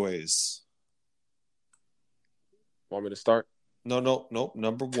takeaways. Want me to start? No.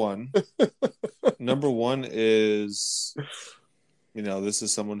 Number one. Number one is, you know, this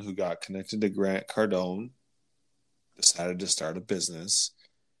is someone who got connected to Grant Cardone, decided to start a business,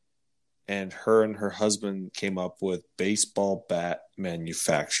 and her husband came up with baseball bat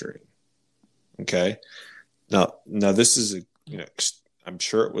manufacturing. Okay. Now this is I'm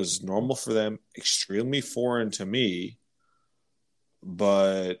sure it was normal for them, extremely foreign to me,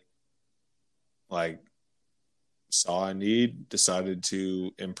 but like, saw a need, decided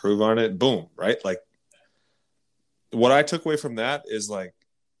to improve on it. Boom. Right. Like, what I took away from that is like,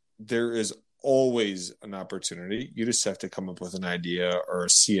 there is always an opportunity. You just have to come up with an idea or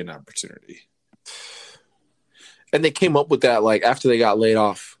see an opportunity. And they came up with that like after they got laid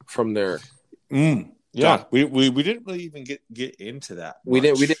off from their Yeah, we didn't really even get into that. We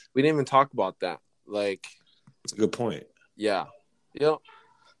didn't even talk about that. Like, it's a good point. Yeah. Yep.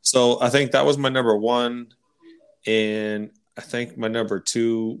 So I think that was my number one, and I think my number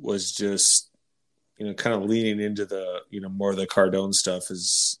two was just, you know, kind of leaning into the, you know, more of the Cardone stuff,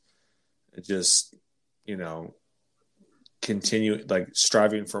 is just, you know, continue like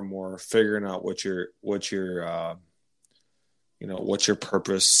striving for more, figuring out what's your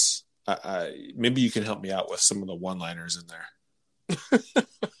purpose. Maybe you can help me out with some of the one-liners in there.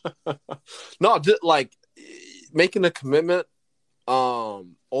 No, just like making a commitment,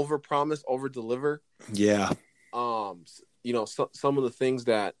 over promise, over deliver. Yeah. You know, some of the things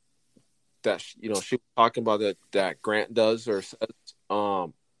that you know she was talking about that Grant does or says.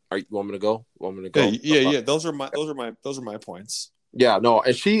 You want me to go? Yeah. Those are my points. Yeah, no,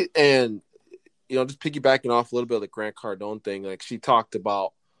 and you know, just piggybacking off a little bit of the Grant Cardone thing, like she talked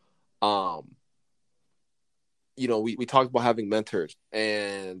about, you know, we talked about having mentors,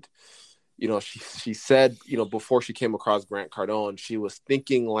 and you know, she said, you know, before she came across Grant Cardone, she was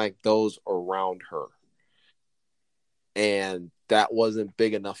thinking like those around her. and that wasn't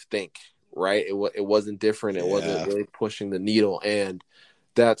big enough think, right? It wasn't different. It wasn't really pushing the needle, and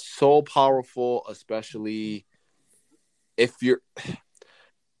that's so powerful, especially if you're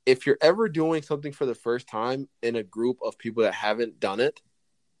ever doing something for the first time in a group of people that haven't done it.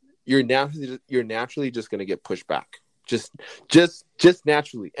 You're naturally just going to get pushed back, just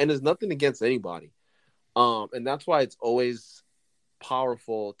naturally, and there's nothing against anybody. And that's why it's always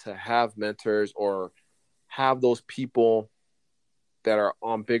powerful to have mentors or have those people that are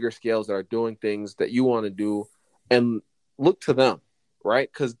on bigger scales that are doing things that you want to do, and look to them, right?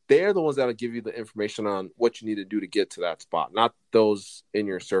 Because they're the ones that'll give you the information on what you need to do to get to that spot, not those in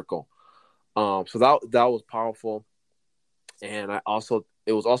your circle. So that was powerful, and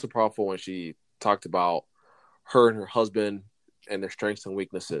it was also powerful when she talked about her and her husband and their strengths and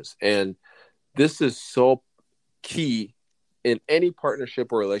weaknesses. And this is so key in any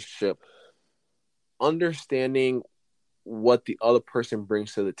partnership or relationship, understanding what the other person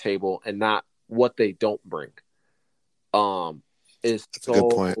brings to the table and not what they don't bring. Is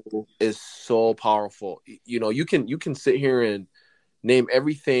so powerful. You know, you can sit here and name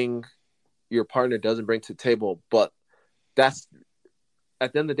everything your partner doesn't bring to the table, but that's,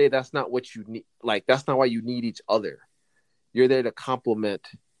 at the end of the day, that's not what you need. Like, that's not why you need each other. You're there to complement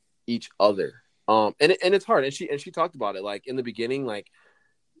each other. And it's hard. And she talked about it, like in the beginning, like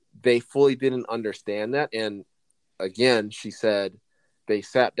they fully didn't understand that. And again, she said they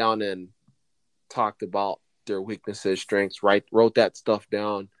sat down and talked about their weaknesses, strengths, wrote that stuff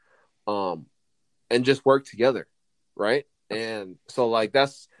down, and just worked together, right? And so, like,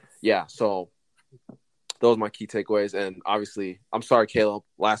 so those are my key takeaways. And obviously, I'm sorry, Caleb,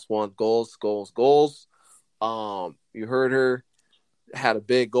 last one, goals. You heard her, had a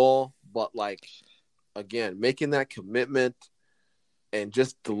big goal, but like, again, making that commitment and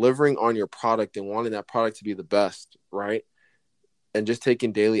just delivering on your product and wanting that product to be the best, right? And just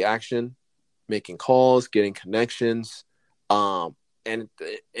taking daily action, making calls, getting connections, and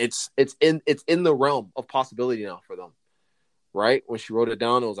it's in the realm of possibility now for them, right? When she wrote it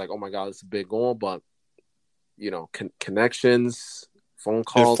down, it was like, oh my God, it's a big goal, but you know, connections, phone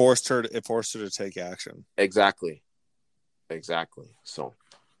calls. It forced her to take action. Exactly. So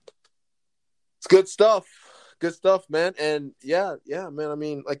it's good stuff. Good stuff, man. And yeah, man. I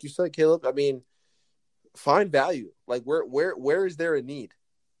mean, like you said, Caleb, I mean, find value. Like where is there a need?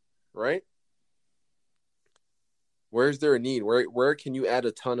 Right? Where is there a need? Where can you add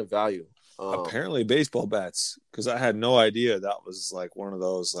a ton of value? Apparently baseball bats, because I had no idea that was like one of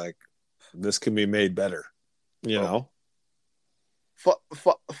those, like, this can be made better, you know?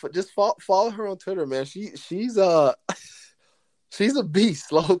 Just follow her on Twitter, man. She's a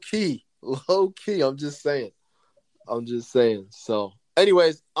beast, low key. I'm just saying. So,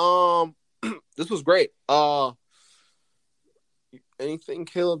 anyways, this was great. Anything,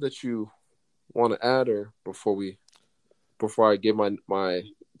 Caleb, that you want to add, or before I give my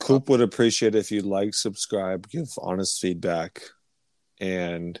Coop would appreciate if you'd like, subscribe, give honest feedback,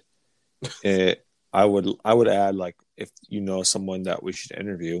 and I would add, like, if you know someone that we should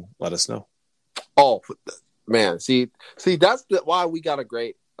interview, let us know. Oh man, see that's why we got a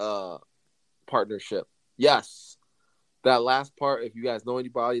great partnership. Yes, that last part. If you guys know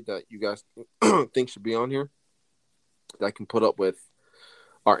anybody that you guys think should be on here, that can put up with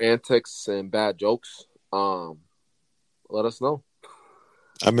our antics and bad jokes, let us know.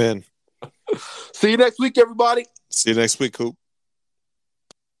 I'm in. See you next week, everybody. See you next week, Coop.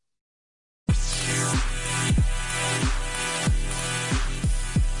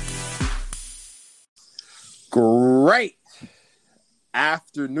 Great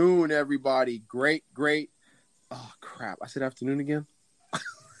afternoon, everybody. Great. Oh, crap. I said afternoon again?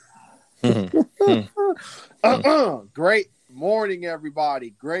 Great morning, everybody.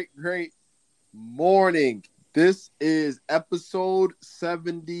 Great morning. This is episode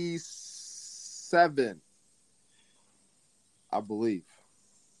 77, I believe.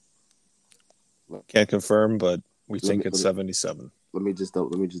 Can't confirm, but we think it's 77. Let me just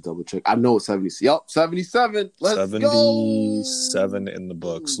double check. I know it's 70. Yep, 77. Let's 77 in the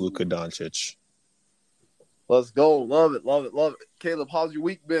books. Luka Doncic. Let's go. Love it. Caleb, how's your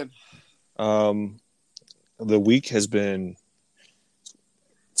week been? The week has been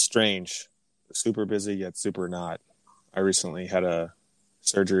strange. Super busy, yet super not. I recently had a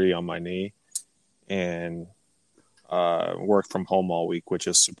surgery on my knee and worked from home all week, which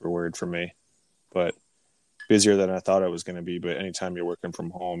is super weird for me. But busier than I thought it was going to be. But anytime you're working from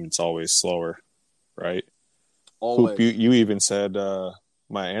home, it's always slower, right? Always. Coop, you even said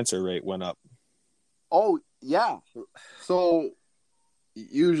my answer rate went up. Oh, yeah. So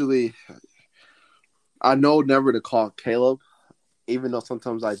usually I know never to call Caleb, even though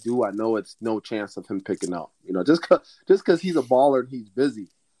sometimes I do. I know it's no chance of him picking up. Just cause he's a baller and he's busy.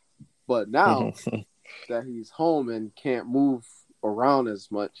 But now that he's home and can't move around as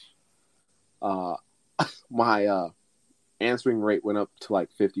much, my answering rate went up to like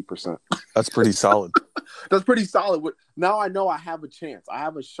 50%. That's pretty solid. That's pretty solid. Now I know I have a chance. I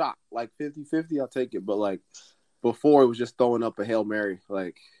have a shot. Like 50-50, I'll take it. But like before, it was just throwing up a Hail Mary.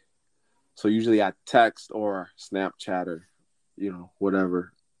 Like, so usually I text or Snapchat or,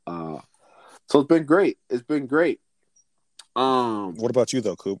 whatever. So it's been great. It's been great. What about you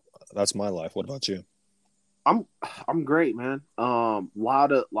though, Coop? That's my life. What about you? I'm great, man.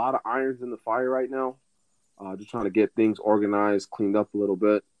 Lot of irons in the fire right now. Just trying to get things organized, cleaned up a little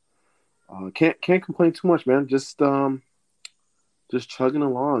bit. Can't complain too much, man. Just chugging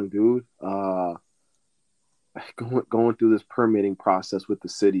along, dude. Going through this permitting process with the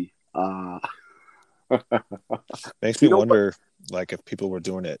city. Makes me wonder, like, if people were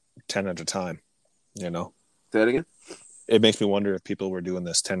doing it 10 at a time. Say that again. It makes me wonder if people were doing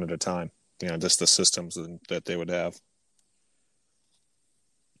this 10 at a time. Just the systems that they would have.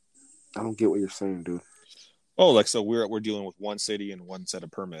 I don't get what you're saying, dude. Oh, like, so we're dealing with one city and one set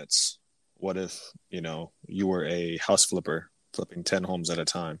of permits. What if, you were a house flipper flipping 10 homes at a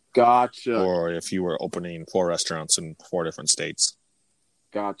time? Gotcha. Or if you were opening 4 restaurants in 4 different states.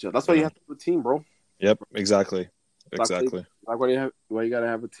 Gotcha. That's why you have to have a team, bro. Yep, exactly. Exactly. Like why you gotta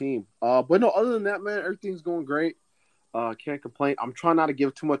have a team. But no, other than that, man, everything's going great. Can't complain. I'm trying not to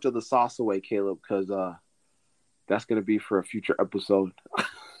give too much of the sauce away, Caleb, because that's gonna be for a future episode.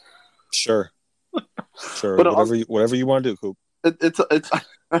 Sure. But whatever you want to do, Coop. It's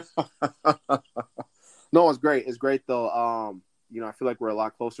No, it's great. It's great though. I feel like we're a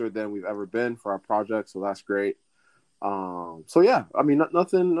lot closer than we've ever been for our project, so that's great. So yeah, I mean,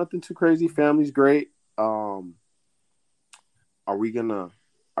 nothing too crazy. Family's great. Are you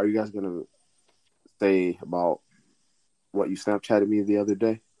guys gonna say about what you Snapchatted me the other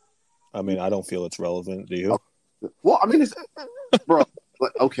day? I mean, I don't feel it's relevant. Do you? Well, I mean, it's bro.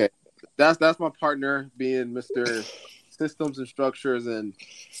 Okay, that's my partner being Mr. Systems and Structures and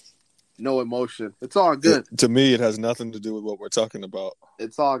no emotion. It's all good. To me, it has nothing to do with what we're talking about.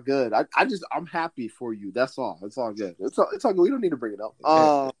 It's all good. I'm happy for you. That's all. It's all good. It's all good. We don't need to bring it up.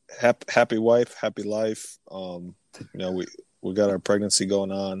 Happy wife, happy life. We got our pregnancy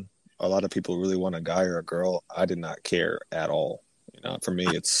going on. A lot of people really want a guy or a girl. I did not care at all. For me,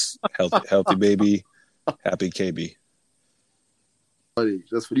 it's healthy baby, happy KB. You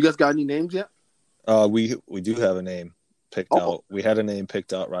guys got any names yet? We do have a name picked out. We had a name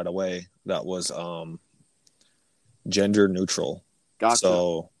picked out right away that was gender neutral. Gotcha.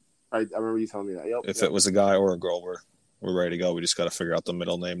 So I remember you telling me that. Yep. If it was a guy or a girl, we're ready to go. We just got to figure out the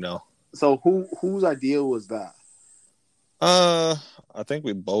middle name now. So whose idea was that? I think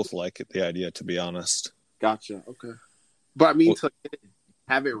we both like the idea, to be honest. Gotcha. Okay. But I mean, to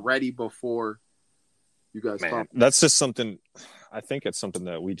have it ready before you guys come. That's just something. I think it's something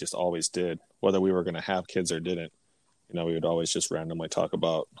that we just always did, whether we were going to have kids or didn't. We would always just randomly talk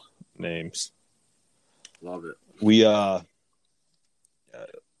about names. Love it. We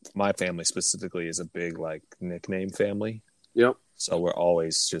my family specifically is a big like nickname family. Yep. So we're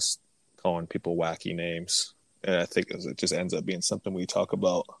always just calling people wacky names, and I think it just ends up being something we talk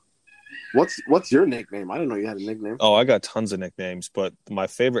about. What's your nickname? I didn't know you had a nickname. Oh, I got tons of nicknames, but my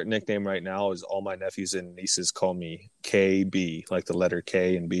favorite nickname right now is all my nephews and nieces call me KB, like the letter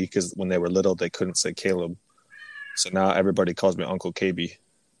K and B, because when they were little they couldn't say Caleb, so now everybody calls me Uncle KB.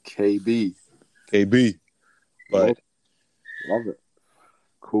 KB. But love it.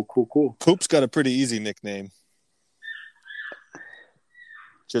 Cool. Coop's got a pretty easy nickname.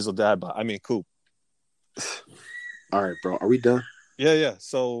 Chisel Dad, I mean Coop. All right, bro. Are we done? Yeah.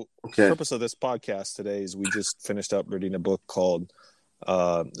 So okay. The purpose of this podcast today is we just finished up reading a book called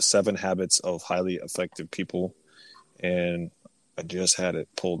The 7 Habits of Highly Effective People. And I just had it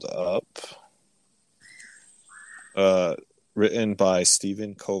pulled up. Written by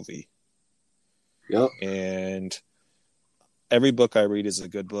Stephen Covey. Yep. And every book I read is a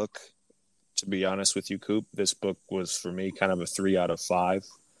good book. To be honest with you, Coop, this book was for me kind of a 3 out of 5.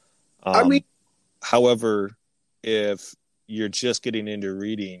 However, if you're just getting into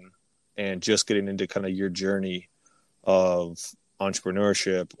reading and just getting into kind of your journey of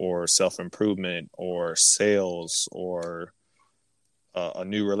entrepreneurship or self-improvement or sales or a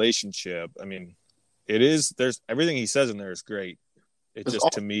new relationship, I mean, there's everything he says in there is great. It just,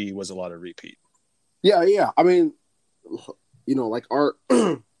 to me, was a lot of repeat. Yeah. I mean, like our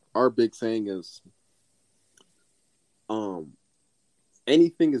our big thing is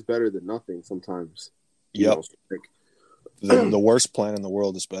anything is better than nothing sometimes. Yep. So like, The worst plan in the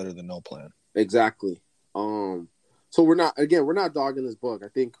world is better than no plan. Exactly. So we're not dogging this book. I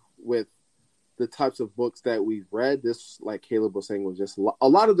think with the types of books that we've read, this, like Caleb was saying, was just a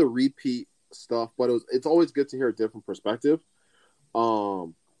lot of the repeat stuff, but it's always good to hear a different perspective.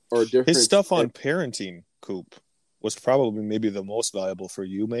 Or a different. His stuff on parenting, Coop, was probably maybe the most valuable for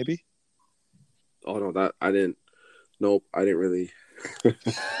you, maybe. Oh no, that I didn't. Nope, I didn't really.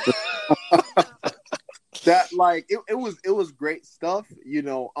 That like it was great stuff,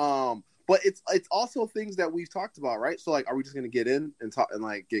 but it's also things that we've talked about, right? So like, are we just gonna get in and talk and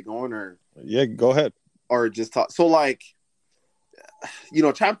like get going, or yeah, go ahead, or just talk? So like,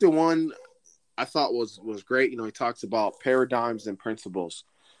 chapter 1 I thought was great. He talks about paradigms and principles,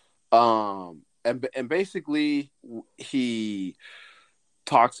 and basically he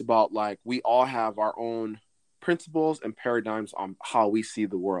talks about like we all have our own principles and paradigms on how we see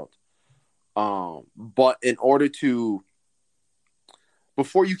the world. But in order to,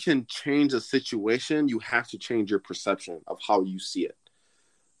 before you can change a situation, you have to change your perception of how you see it.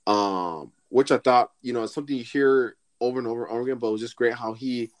 Which I thought, is something you hear over and over and over again, but it was just great how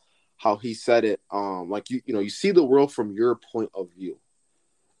he said it. Like you see the world from your point of view,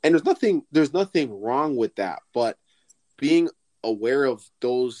 and there's nothing wrong with that, but being aware of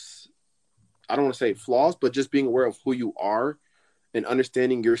those, I don't want to say flaws, but just being aware of who you are and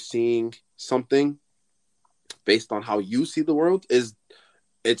understanding you're seeing something based on how you see the world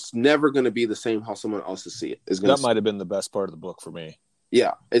it's never going to be the same how someone else see it. That might have been the best part of the book for me.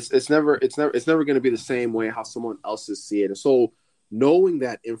 Yeah, it's never going to be the same way how someone else see it. And so knowing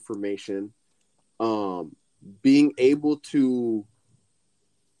that information, being able to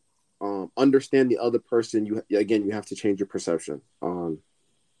understand the other person, you have to change your perception on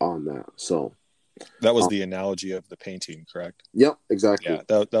that. So that was the analogy of the painting, correct? Yep, exactly. Yeah,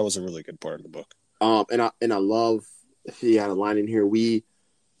 that was a really good part of the book. And I love, he had a line in here, we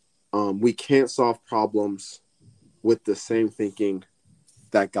can't solve problems with the same thinking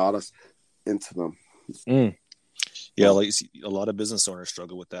that got us into them. Yeah, like a lot of business owners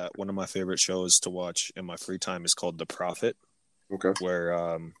struggle with that. One of my favorite shows to watch in my free time is called The Prophet. Okay. Where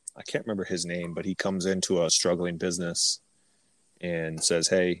I can't remember his name, but he comes into a struggling business and says,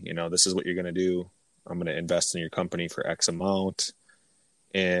 hey, this is what you're going to do. I'm going to invest in your company for X amount.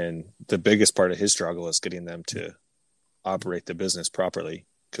 And the biggest part of his struggle is getting them to operate the business properly,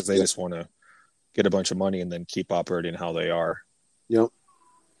 because they just want to get a bunch of money and then keep operating how they are. Yep.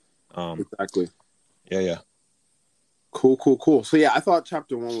 Exactly. Yeah. Cool. So yeah, I thought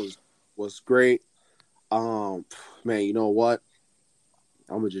chapter 1 was great. Man, you know what?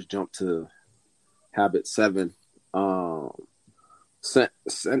 I'm gonna just jump to habit 7. Synergizing.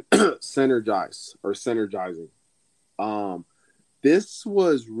 This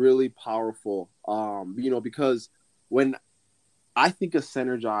was really powerful. Because when I think of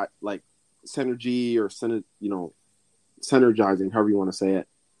synergy or synergizing, however you want to say it,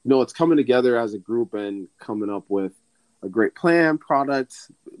 it's coming together as a group and coming up with a great plan,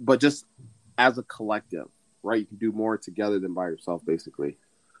 product, but just as a collective, right? You can do more together than by yourself, basically.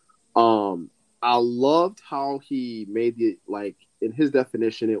 I loved how he made it, like, in his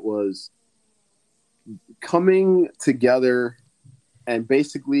definition, it was coming together and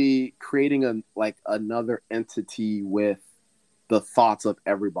basically creating another entity with the thoughts of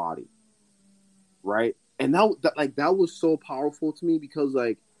everybody, right? And that was so powerful to me, because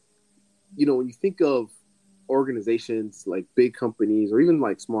when you think of organizations like big companies or even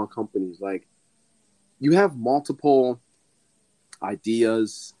like small companies, like you have multiple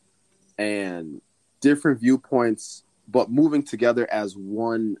ideas and different viewpoints, but moving together as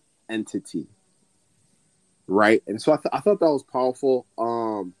one entity, right? And so I thought that was powerful.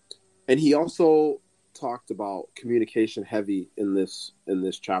 And he also talked about communication heavy in this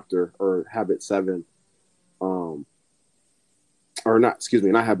chapter, or habit 7. Or not, excuse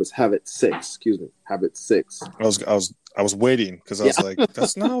me, not habits, habit 6. Excuse me, habit 6. I was waiting, because I was like,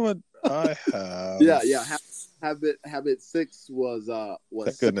 that's not what I have. Yeah. Habit 6 was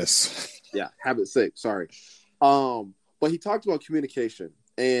Thank goodness. Yeah, habit 6. Sorry. But he talked about communication,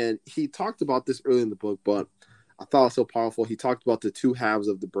 and he talked about this early in the book, but I thought it was so powerful. He talked about the 2 halves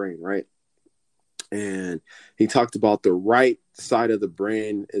of the brain, right? And he talked about the right side of the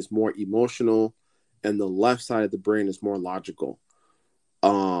brain is more emotional, and the left side of the brain is more logical.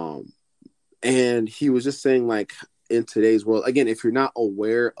 And he was just saying, like, in today's world, again, if you're not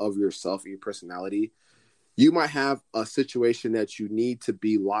aware of yourself and your personality, you might have a situation that you need to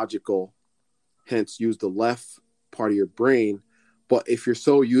be logical, hence use the left part of your brain. But if you're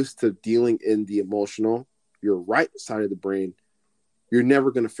so used to dealing in the emotional, your right side of the brain you're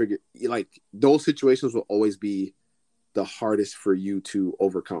never going to figure, like, those situations will always be the hardest for you to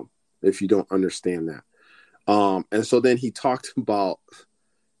overcome if you don't understand that. And so then he talked about,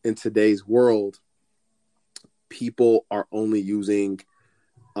 in today's world, people are only using,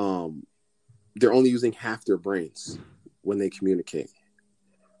 they're only using half their brains when they communicate,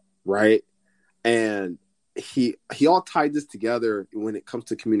 right? And he all tied this together when it comes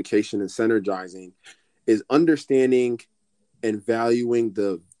to communication and synergizing, is understanding and valuing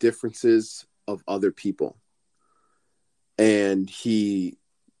the differences of other people. And he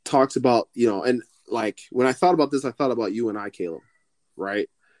talks about, and like, when I thought about this, I thought about you and I, Caleb, right?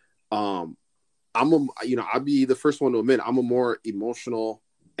 I'll be the first one to admit I'm a more emotional,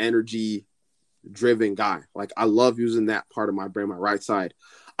 energy driven guy. Like, I love using that part of my brain, my right side.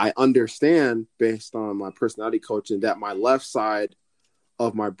 I understand, based on my personality coaching, that my left side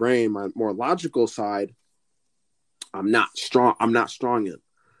of my brain, my more logical side, I'm not strong in.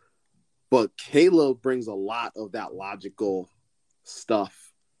 But Caleb brings a lot of that logical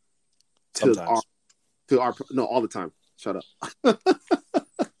stuff to Sometimes. our no, all the time. Shut up.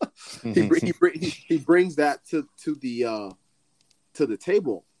 he brings that to the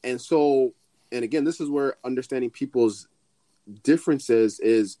table. And so, and again, this is where understanding people's differences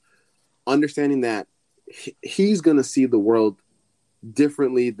is understanding that he's going to see the world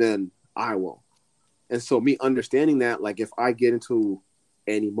differently than I will. And so me understanding that, like, if I get into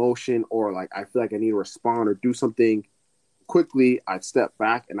an emotion, or like I feel like I need to respond or do something quickly, I'd step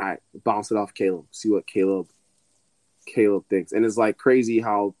back and I bounce it off Caleb, see what Caleb thinks. And it's like crazy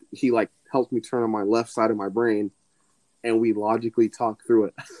how he like helped me turn on my left side of my brain and we logically talk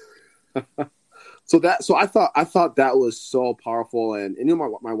through it. So I thought that was so powerful. And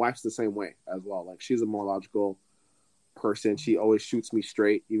my wife's the same way as well. Like, she's a more logical person. She always shoots me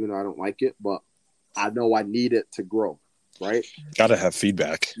straight, even though I don't like it, but I know I need it to grow, right? Gotta have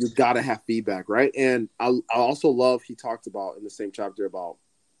feedback. You gotta have feedback, right? And I also love, he talked about in the same chapter about,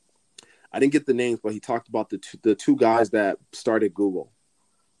 I didn't get the names, but he talked about the two guys that started Google,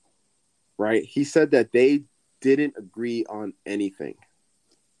 right? He said that they didn't agree on anything,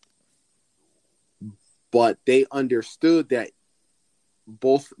 but they understood that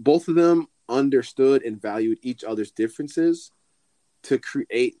both of them understood and valued each other's differences to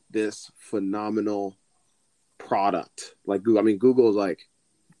create this phenomenal product. Like, Google,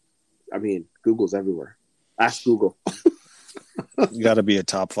 Google's everywhere. Ask Google. You got to be a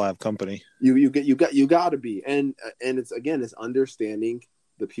top 5 company. You got to be, and it's understanding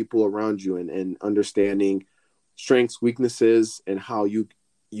the people around you and understanding strengths, weaknesses, and how you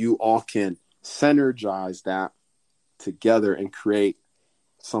all can synergize that together and create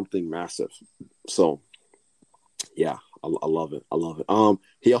something massive. So, yeah, I love it. I love it.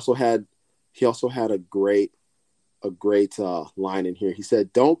 He also had a great line in here. He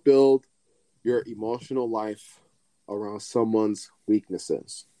said, "Don't build your emotional life around someone's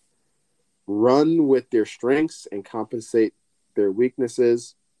weaknesses. Run with their strengths and compensate their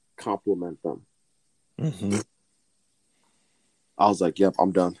weaknesses. Complement them." Mm-hmm. I was like, "Yep,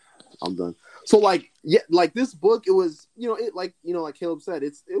 I'm done. So, like, yeah, like this book, it was, like Caleb said,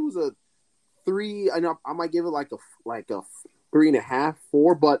 it was a 3. I know I might give it like a 3.5,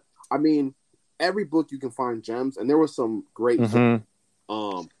 4, but I mean, every book you can find gems, and there was some great gems,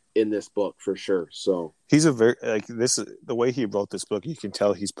 in this book for sure. So he's a very, like, this, the way he wrote this book, you can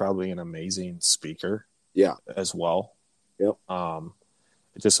tell he's probably an amazing speaker. Yeah, as well. Yep.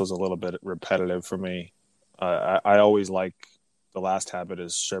 It just was a little bit repetitive for me. I always like The Last Habit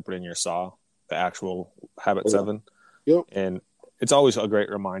is sharpening your saw, the actual Habit 7. Yep. And it's always a great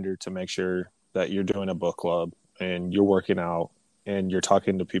reminder to make sure that you're doing a book club and you're working out and you're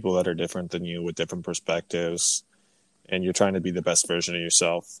talking to people that are different than you with different perspectives, and you're trying to be the best version of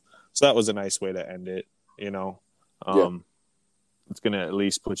yourself. So that was a nice way to end it, It's going to at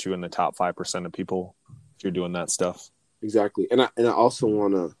least put you in the top 5% of people if you're doing that stuff. Exactly. And I also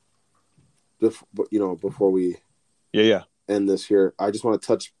want to, before we end this here, I just want to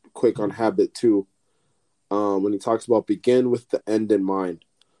touch quick on Habit 2. When he talks about begin with the end in mind.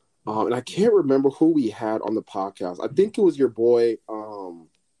 And I can't remember who we had on the podcast. I think it was your boy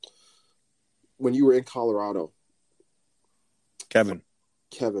when you were in Colorado. Kevin,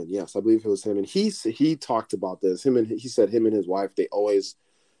 yes, I believe it was him. And he talked about this. He said him and his wife, they always,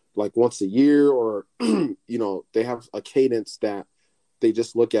 like, once a year or, they have a cadence that they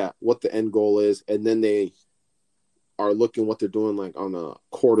just look at what the end goal is. And then they are looking what they're doing, like, on a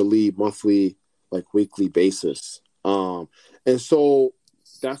quarterly, monthly, like, weekly basis. And so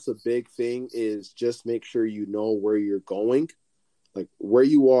that's a big thing, is just make sure you know where you're going, like where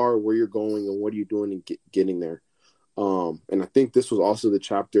you are, where you're going, and what are you doing in getting there. And I think this was also the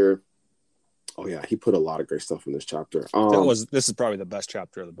chapter. Oh yeah, he put a lot of great stuff in this chapter. This is probably the best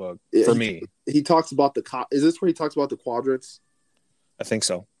chapter of the book Yeah, for me. He talks about is this where he talks about the quadrants? I think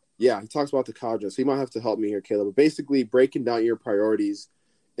so. Yeah, he talks about the quadrants. So you might have to help me here, Caleb. But basically breaking down your priorities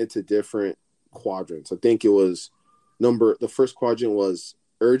into different quadrants. I think it was the first quadrant was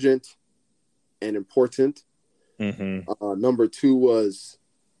urgent and important. Number 2 was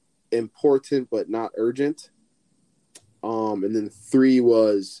important but not urgent. And then 3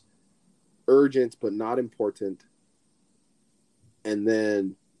 was urgent but not important. And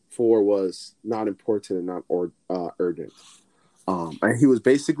then 4 was not important and not urgent. And he was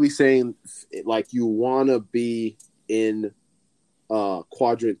basically saying, like, you want to be in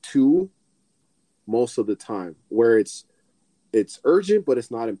quadrant 2 most of the time, where it's urgent but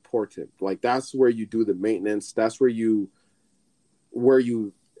it's not important. Like, that's where you do the maintenance. That's where you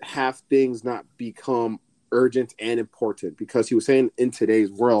have things not become urgent and important. Because he was saying in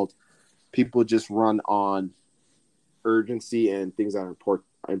today's world, people just run on urgency and things that are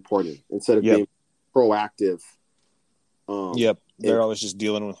important instead of being proactive. They're always just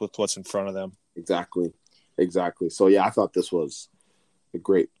dealing with what's in front of them. Exactly. So yeah, I thought this was a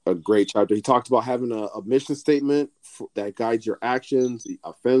great chapter. He talked about having a mission statement that guides your actions,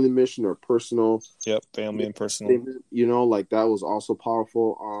 a family mission or personal. Family and personal. Statement, like that was also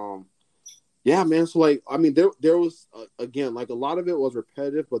powerful. Yeah, man. So like, I mean, there was again, like, a lot of it was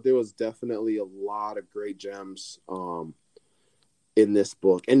repetitive, but there was definitely a lot of great gems in this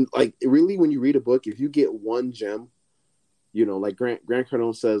book. And like, really, when you read a book, if you get one gem, like Grant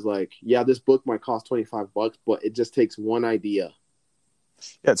Cardone says, like, yeah, this book might cost $25, but it just takes one idea.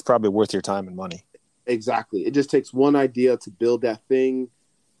 Yeah, it's probably worth your time and money. Exactly. It just takes one idea to build that thing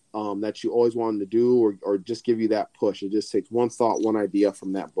that you always wanted to do, or just give you that push. It just takes one thought, one idea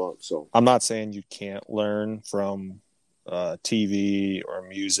from that book. So I'm not saying you can't learn from TV or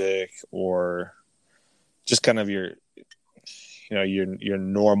music or just kind of your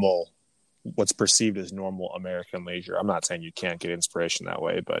normal, what's perceived as normal American leisure. I'm not saying you can't get inspiration that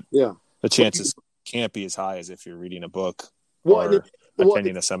way, but the chances can't be as high as if you're reading a book or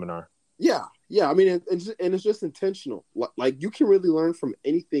attending a seminar. Yeah. I mean, it's just intentional. Like, you can really learn from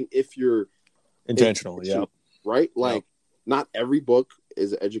anything if you're intentional. Yeah. Right. Like, not every book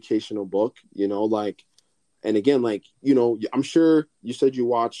is an educational book. Like, and again, like, I'm sure you said you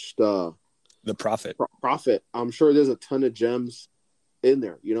watched The Prophet. I'm sure there's a ton of gems in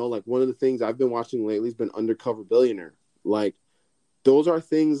there. Like, one of the things I've been watching lately has been Undercover Billionaire. Like, those are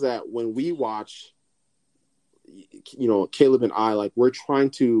things that when we watch, Caleb and I, like, we're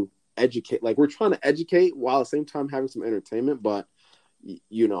trying to educate while at the same time having some entertainment. But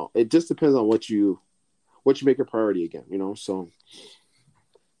it just depends on what you make a priority again. So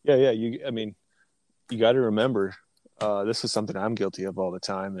you got to remember, this is something I'm guilty of all the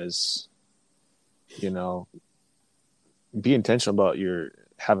time, is be intentional about your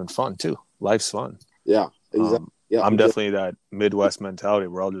having fun too. Life's fun. Yeah, exactly. I'm definitely that Midwest mentality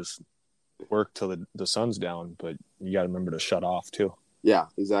where I'll just work till the sun's down, but you got to remember to shut off too. Yeah,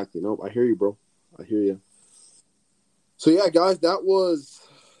 exactly. Nope, I hear you, bro. I hear you. So yeah, guys, that was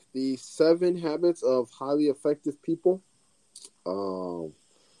the 7 Habits of Highly Effective People. You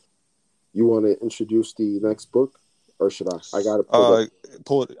want to introduce the next book, or should I? I got to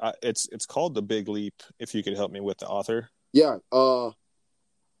pull it. It's called The Big Leap. If you could help me with the author. Yeah.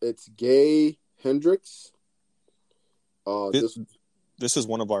 It's Gay Hendricks. This is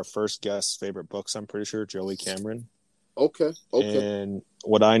one of our first guests' favorite books, I'm pretty sure, Joey Cameron. Okay. And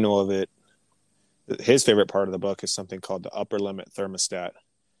what I know of it, his favorite part of the book is something called the upper limit thermostat.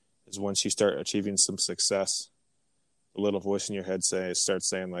 Is once you start achieving some success, the little voice in your head starts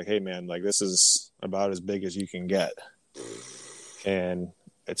saying, like, hey man, like, this is about as big as you can get. And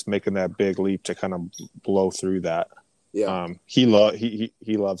it's making that big leap to kind of blow through that. Yeah. He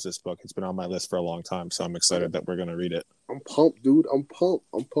loves this book. It's been on my list for a long time, so I'm excited that we're going to read it. I'm pumped, dude. I'm pumped.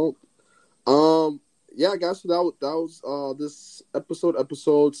 Yeah, guys, so that was this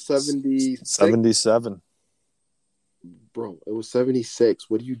episode 76. 77. Bro, it was 76.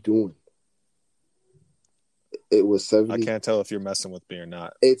 What are you doing? It was 70. I can't tell if you're messing with me or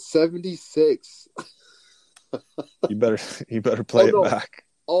not. It's 76. You better play it back.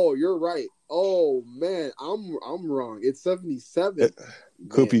 Oh, you're right. Oh man, I'm wrong. It's 77.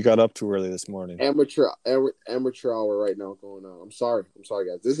 Coop, you got up too early this morning. Amateur hour right now going on. I'm sorry,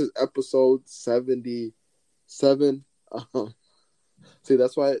 guys. This is episode 77. See,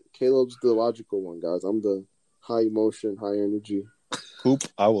 that's why Caleb's the logical one, guys. I'm the high emotion, high energy. Coop,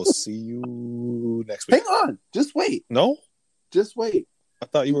 I will see you next week. Hang on, just wait. No, just wait. I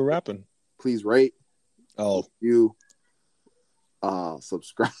thought you were rapping. Please rate. Oh, you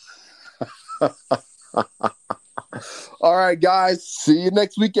Subscribe. All right, guys. See you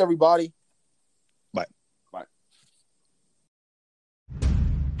next week, everybody.